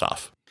kick us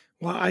off.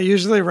 Well, I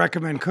usually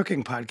recommend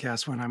cooking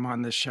podcasts when I'm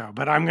on this show,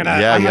 but I'm going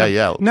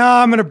to No,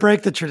 I'm going to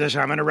break the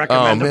tradition. I'm going to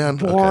recommend a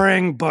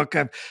boring book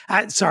of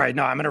I'm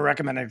going to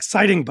recommend an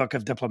exciting book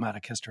of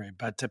diplomatic history,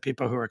 but to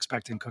people who are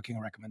expecting cooking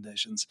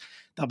recommendations,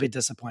 they'll be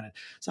disappointed.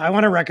 So I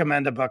want to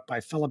recommend a book by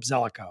Philip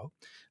Zelikow,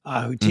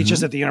 who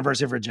teaches at the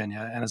University of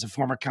Virginia and is a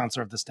former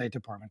counselor of the State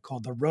Department,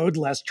 called The Road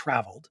Less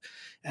Traveled.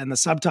 And the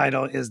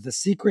subtitle is The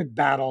Secret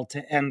Battle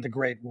to End the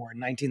Great War,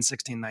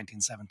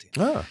 1916-1917.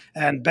 Oh.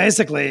 And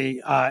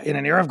basically, in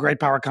an era of great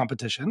power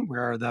competition,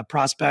 where the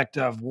prospect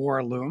of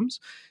war looms,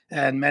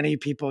 and many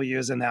people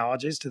use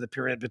analogies to the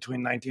period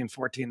between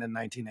 1914 and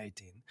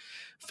 1918,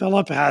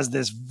 Philip has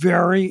this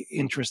very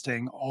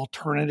interesting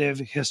alternative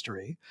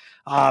history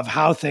of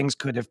how things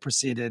could have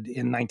proceeded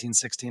in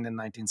 1916 and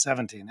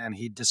 1917. And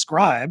he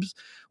describes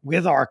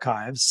with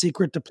archives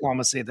secret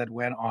diplomacy that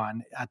went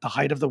on at the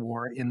height of the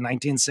war in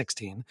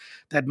 1916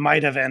 that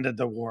might have ended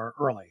the war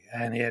early.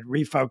 And it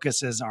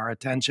refocuses our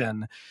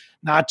attention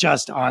not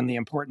just on the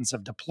importance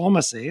of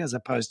diplomacy as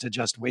opposed to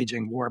just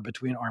waging war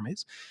between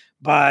armies,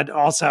 but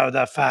also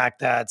the fact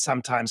that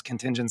sometimes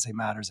contingency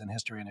matters in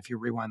history. And if you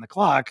rewind the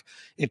clock,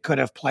 it could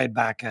have played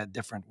back a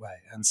different way.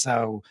 And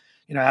so,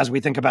 as we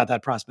think about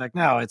that prospect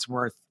now, it's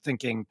worth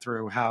thinking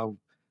through how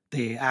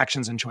the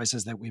actions and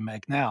choices that we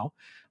make now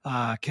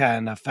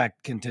can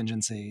affect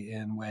contingency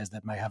in ways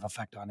that may have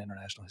effect on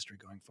international history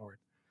going forward.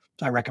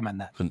 So I recommend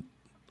that.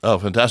 Oh,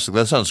 fantastic.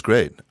 That sounds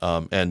great.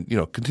 And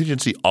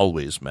contingency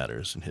always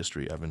matters in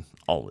history, Evan,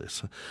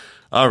 always.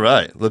 All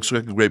right. Looks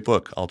like a great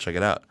book. I'll check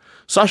it out.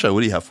 Sasha,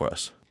 what do you have for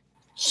us?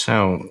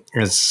 So,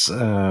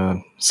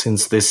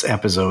 since this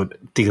episode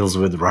deals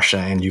with Russia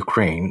and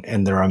Ukraine,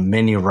 and there are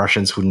many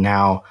Russians who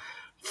now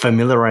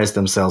familiarize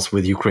themselves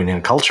with Ukrainian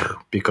culture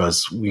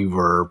because we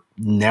were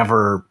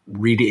never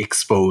really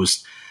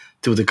exposed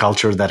to the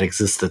culture that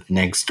existed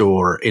next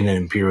door in an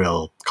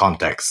imperial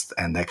context.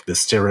 And like the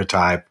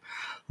stereotype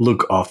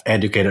look of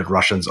educated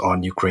Russians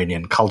on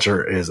Ukrainian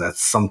culture is that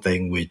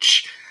something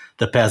which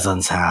the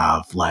peasants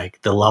have,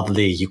 like the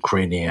lovely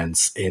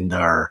Ukrainians in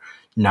their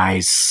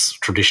nice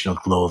traditional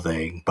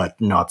clothing, but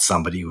not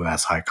somebody who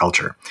has high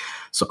culture.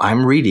 So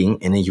I'm reading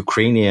in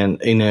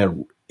a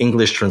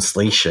English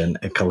translation,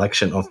 a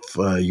collection of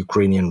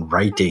Ukrainian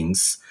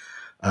writings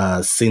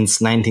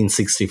since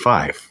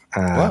 1965.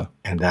 Wow.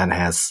 And that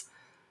has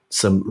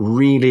some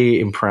really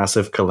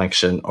impressive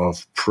collection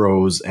of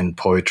prose and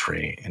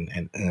poetry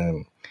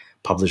and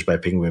published by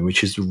Penguin,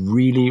 which is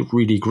really,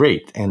 really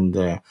great.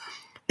 And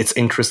it's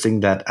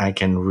interesting that I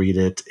can read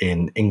it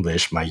in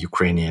English. My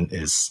Ukrainian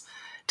is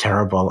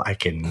terrible. I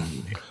can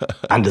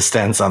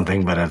understand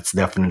something, but it's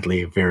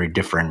definitely a very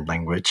different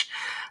language.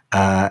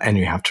 And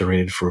you have to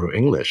read it through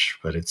English,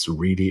 but it's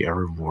really a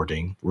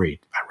rewarding read.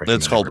 I recommend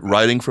It's called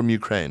Writing from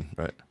Ukraine,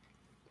 right?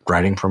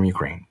 Writing from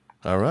Ukraine.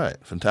 All right.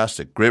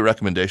 Fantastic. Great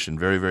recommendation.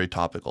 Very, very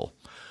topical.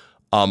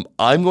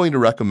 I'm going to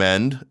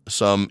recommend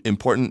some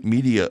important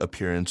media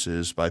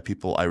appearances by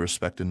people I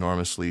respect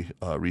enormously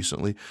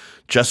recently.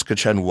 Jessica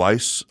Chen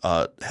Weiss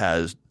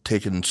has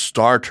taken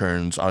star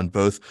turns on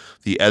both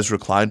the Ezra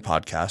Klein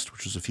podcast,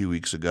 which was a few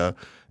weeks ago,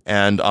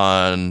 and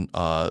on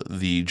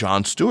the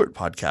Jon Stewart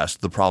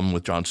podcast, The Problem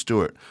with Jon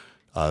Stewart.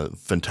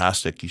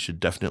 Fantastic. You should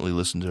definitely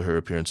listen to her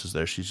appearances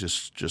there. She's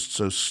just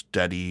so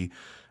steady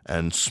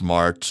and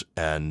smart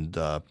and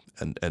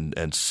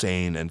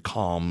sane and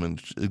calm,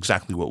 and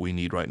exactly what we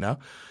need right now.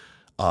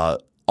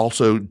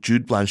 Also,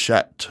 Jude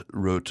Blanchette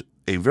wrote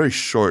a very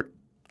short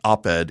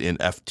op-ed in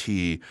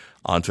FT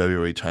on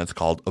February 10th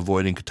called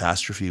 "Avoiding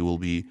Catastrophe Will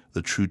Be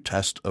the True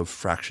Test of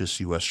Fractious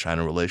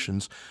U.S.-China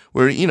Relations,"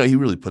 where, he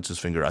really puts his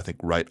finger, I think,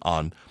 right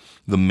on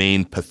the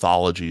main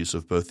pathologies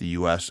of both the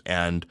U.S.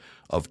 and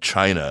of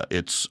China.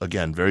 It's,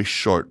 again, very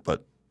short,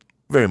 but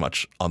very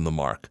much on the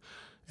mark.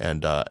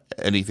 And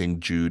anything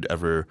Jude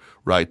ever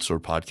writes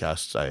or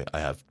podcasts, I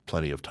have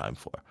plenty of time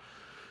for.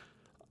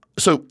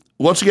 So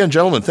once again,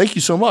 gentlemen, thank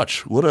you so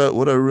much. What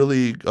a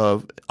really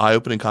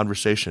eye-opening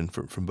conversation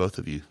from both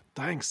of you.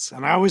 Thanks.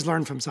 And I always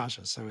learn from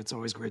Sasha, so it's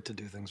always great to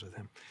do things with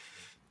him.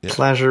 Yeah.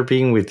 Pleasure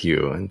being with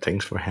you, and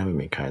thanks for having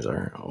me,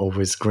 Kaiser.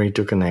 Always great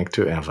to connect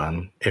to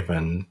Evan,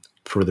 even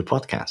through the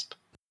podcast.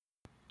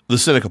 The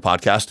Sinica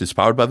Podcast is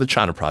powered by the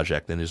China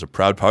Project and is a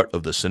proud part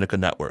of the Sinica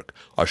Network.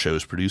 Our show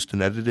is produced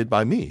and edited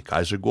by me,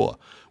 Kaiser Kuo.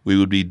 We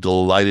would be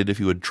delighted if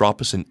you would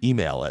drop us an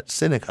email at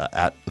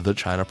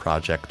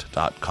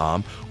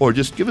sinica@thechinaproject.com, or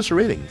just give us a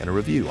rating and a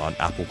review on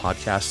Apple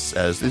Podcasts,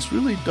 as this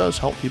really does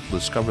help people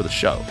discover the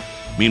show.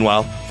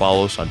 Meanwhile,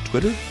 follow us on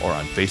Twitter or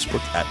on Facebook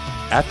at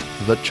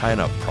The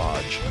China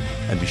Proj,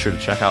 and be sure to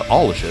check out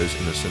all the shows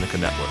in the Sinica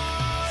Network.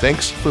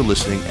 Thanks for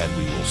listening, and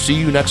we will see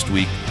you next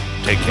week.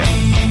 Take care.